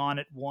going on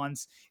at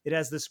once. It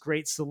has this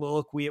great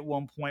soliloquy at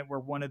one point where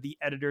one of the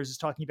editors is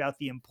talking about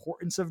the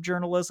importance of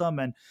journalism.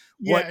 And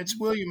it's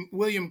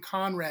William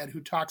Conrad who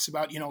talks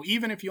about,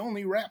 even if you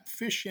only wrap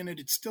fish in it,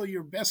 it's still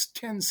your best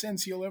 10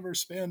 cents you'll ever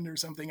spend or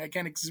something. I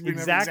can't remember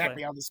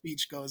exactly how the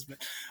speech goes,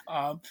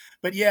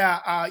 but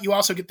you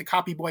also get the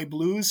Copy Boy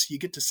Blues. You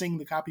get to sing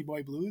the Copy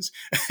Boy Blues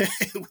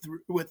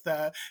with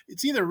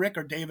it's either Rick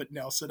or David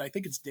Nelson. I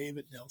think it's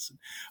David Nelson.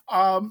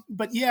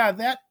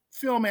 That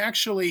film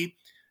actually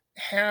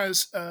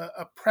has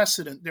a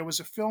precedent. There was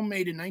a film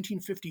made in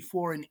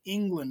 1954 in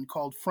England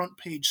called Front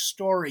Page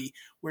Story,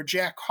 where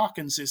Jack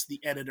Hawkins is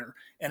the editor,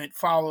 and it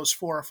follows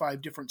 4 or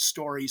 5 different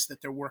stories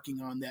that they're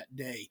working on that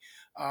day.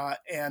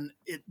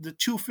 The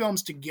two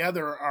films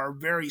together are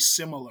very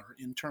similar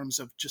in terms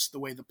of just the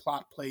way the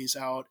plot plays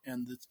out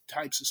and the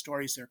types of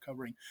stories they're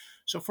covering.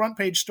 So Front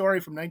Page Story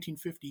from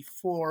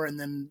 1954 and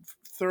then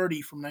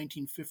 30 from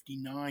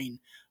 1959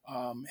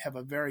 have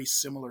a very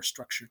similar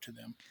structure to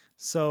them.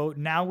 So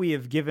now we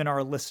have given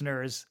our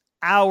listeners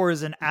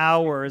hours and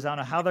hours. I don't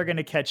know how they're going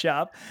to catch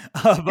up.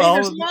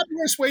 There's a lot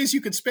worse ways you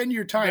could spend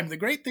your time. The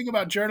great thing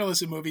about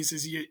journalism movies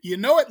is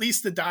at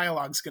least the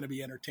dialogue's going to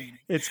be entertaining.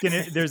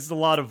 There's a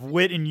lot of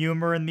wit and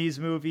humor in these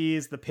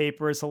movies. The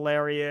paper is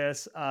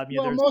hilarious.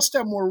 Most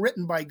of them were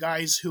written by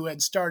guys who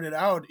had started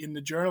out in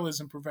the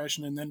journalism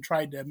profession and then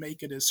tried to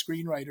make it as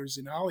screenwriters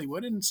in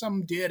Hollywood, and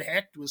some did.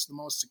 Hecht was the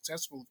most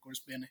successful, of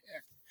course, Ben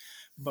Hecht.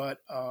 But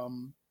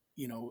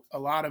a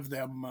lot of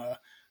them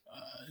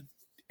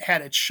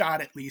had a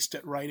shot at least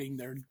at writing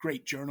their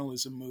great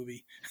journalism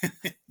movie.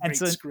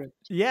 Script.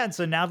 Yeah. And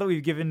so now that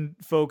we've given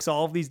folks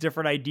all of these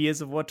different ideas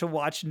of what to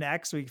watch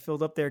next, we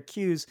filled up their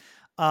queues.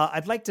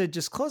 I'd like to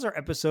just close our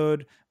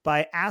episode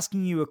by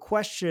asking you a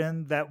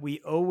question that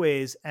we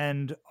always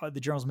end the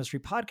Journalism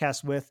History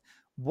podcast with.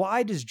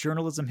 Why does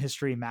journalism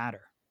history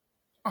matter?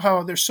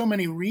 Oh, there's so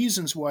many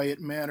reasons why it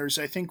matters.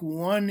 I think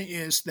one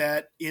is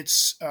that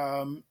it's,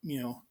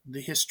 the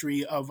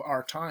history of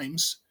our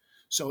times.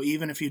 So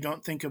even if you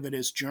don't think of it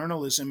as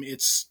journalism,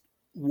 it's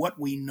what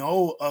we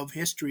know of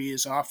history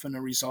is often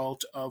a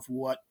result of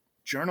what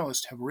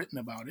journalists have written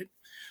about it.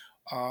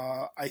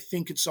 I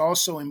think it's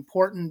also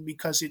important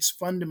because it's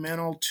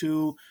fundamental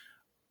to,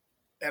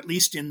 at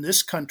least in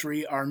this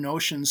country, our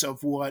notions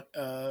of what,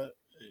 our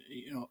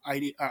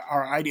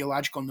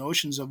ideological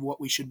notions of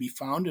what we should be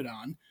founded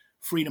on.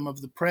 Freedom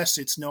of the press,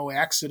 it's no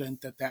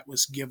accident that that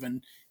was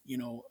given,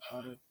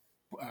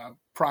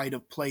 pride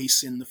of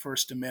place in the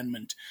First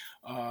Amendment,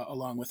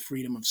 along with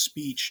freedom of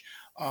speech.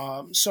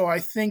 So I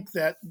think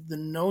that the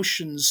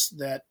notions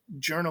that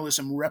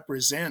journalism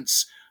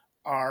represents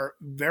are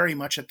very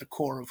much at the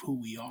core of who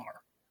we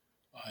are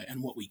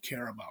and what we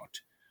care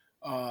about.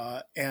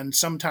 And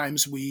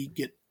sometimes we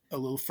get a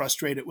little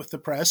frustrated with the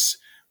press,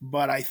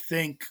 but I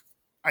think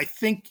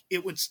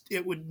it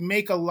would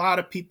make a lot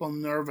of people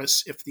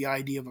nervous if the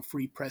idea of a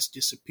free press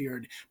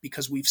disappeared,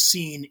 because we've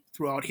seen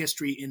throughout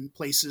history in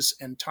places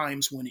and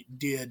times when it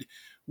did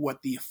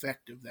what the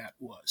effect of that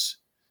was.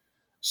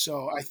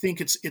 So I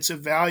think it's a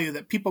value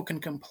that people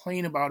can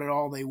complain about it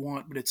all they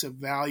want, but it's a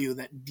value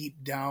that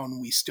deep down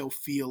we still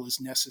feel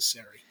is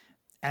necessary.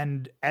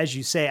 And as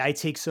you say, I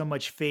take so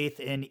much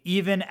faith in,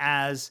 even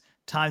as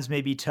times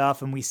may be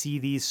tough and we see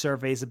these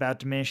surveys about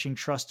diminishing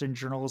trust in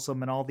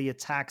journalism and all the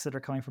attacks that are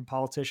coming from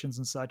politicians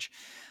and such,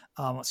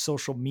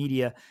 social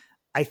media,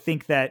 I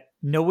think that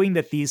knowing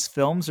that these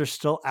films are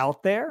still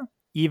out there,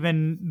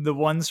 even the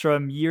ones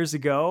from years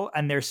ago,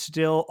 and they're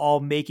still all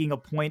making a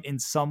point in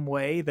some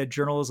way that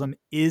journalism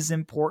is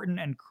important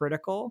and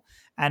critical,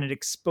 and it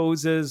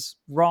exposes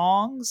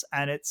wrongs,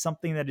 and it's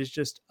something that is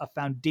just a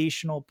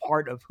foundational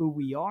part of who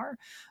we are.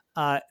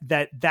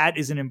 That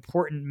is an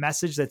important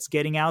message that's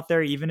getting out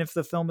there. Even if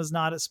the film is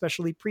not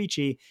especially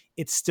preachy,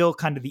 it's still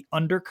kind of the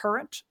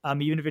undercurrent.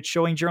 Even if it's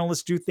showing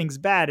journalists do things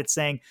bad, it's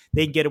saying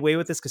they can get away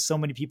with this because so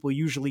many people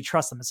usually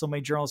trust them, and so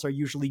many journalists are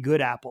usually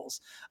good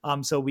apples.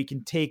 So we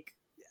can take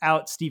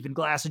out Stephen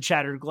Glass and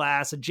Shattered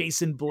Glass and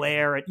Jason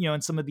Blair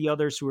and some of the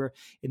others who are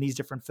in these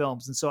different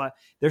films. And so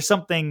there's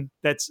something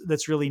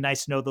that's really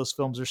nice to know those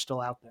films are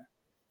still out there.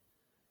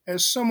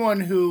 As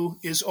someone who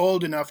is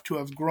old enough to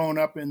have grown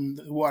up in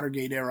the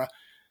Watergate era,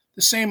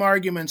 the same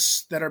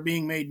arguments that are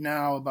being made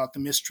now about the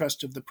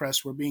mistrust of the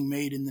press were being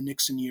made in the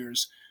Nixon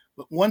years.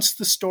 But once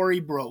the story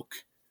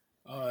broke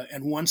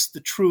and once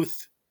the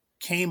truth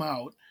came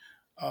out,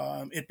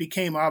 it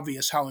became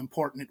obvious how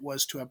important it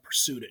was to have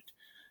pursued it.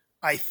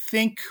 I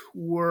think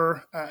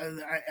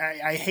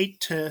I hate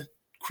to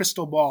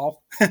crystal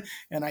ball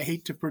and I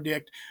hate to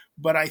predict,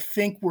 but I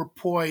think we're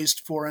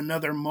poised for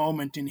another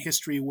moment in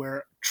history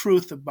where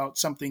truth about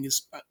something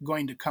is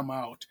going to come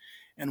out.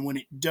 And when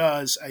it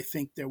does, I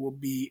think there will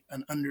be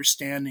an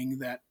understanding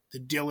that the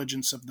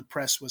diligence of the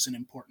press was an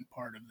important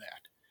part of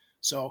that.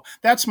 So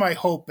that's my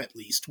hope, at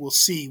least. We'll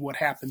see what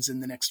happens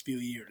in the next few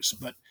years.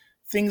 But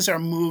things are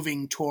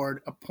moving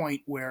toward a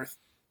point where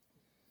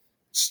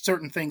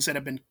certain things that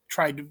have been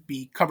tried to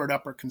be covered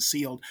up or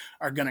concealed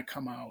are going to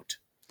come out.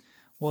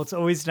 Well, it's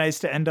always nice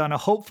to end on a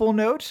hopeful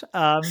note.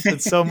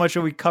 Since so much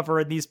of we cover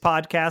in these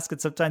podcasts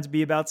could sometimes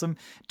be about some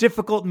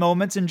difficult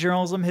moments in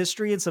journalism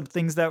history and some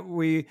things that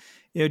we,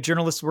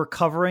 journalists were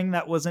covering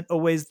that wasn't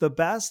always the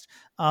best.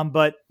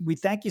 But we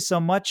thank you so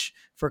much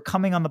for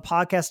coming on the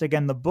podcast.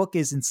 Again, the book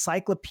is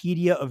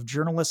Encyclopedia of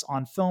Journalists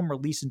on Film,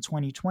 released in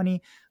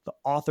 2020. The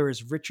author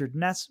is Richard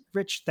Ness.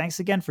 Rich,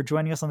 thanks again for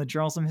joining us on the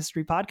Journalism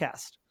History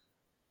Podcast.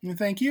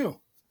 Thank you.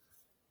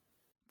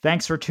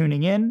 Thanks for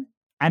tuning in.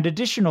 And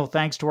additional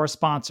thanks to our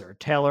sponsor,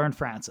 Taylor &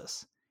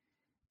 Francis.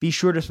 Be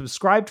sure to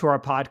subscribe to our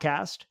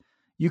podcast.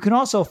 You can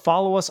also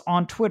follow us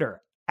on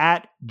Twitter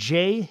at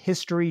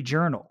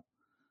JHistoryJournal.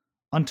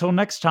 Until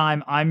next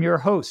time, I'm your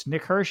host,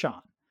 Nick Hirshon,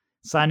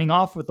 signing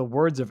off with the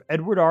words of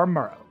Edward R.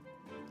 Murrow.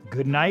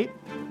 Good night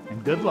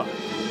and good luck.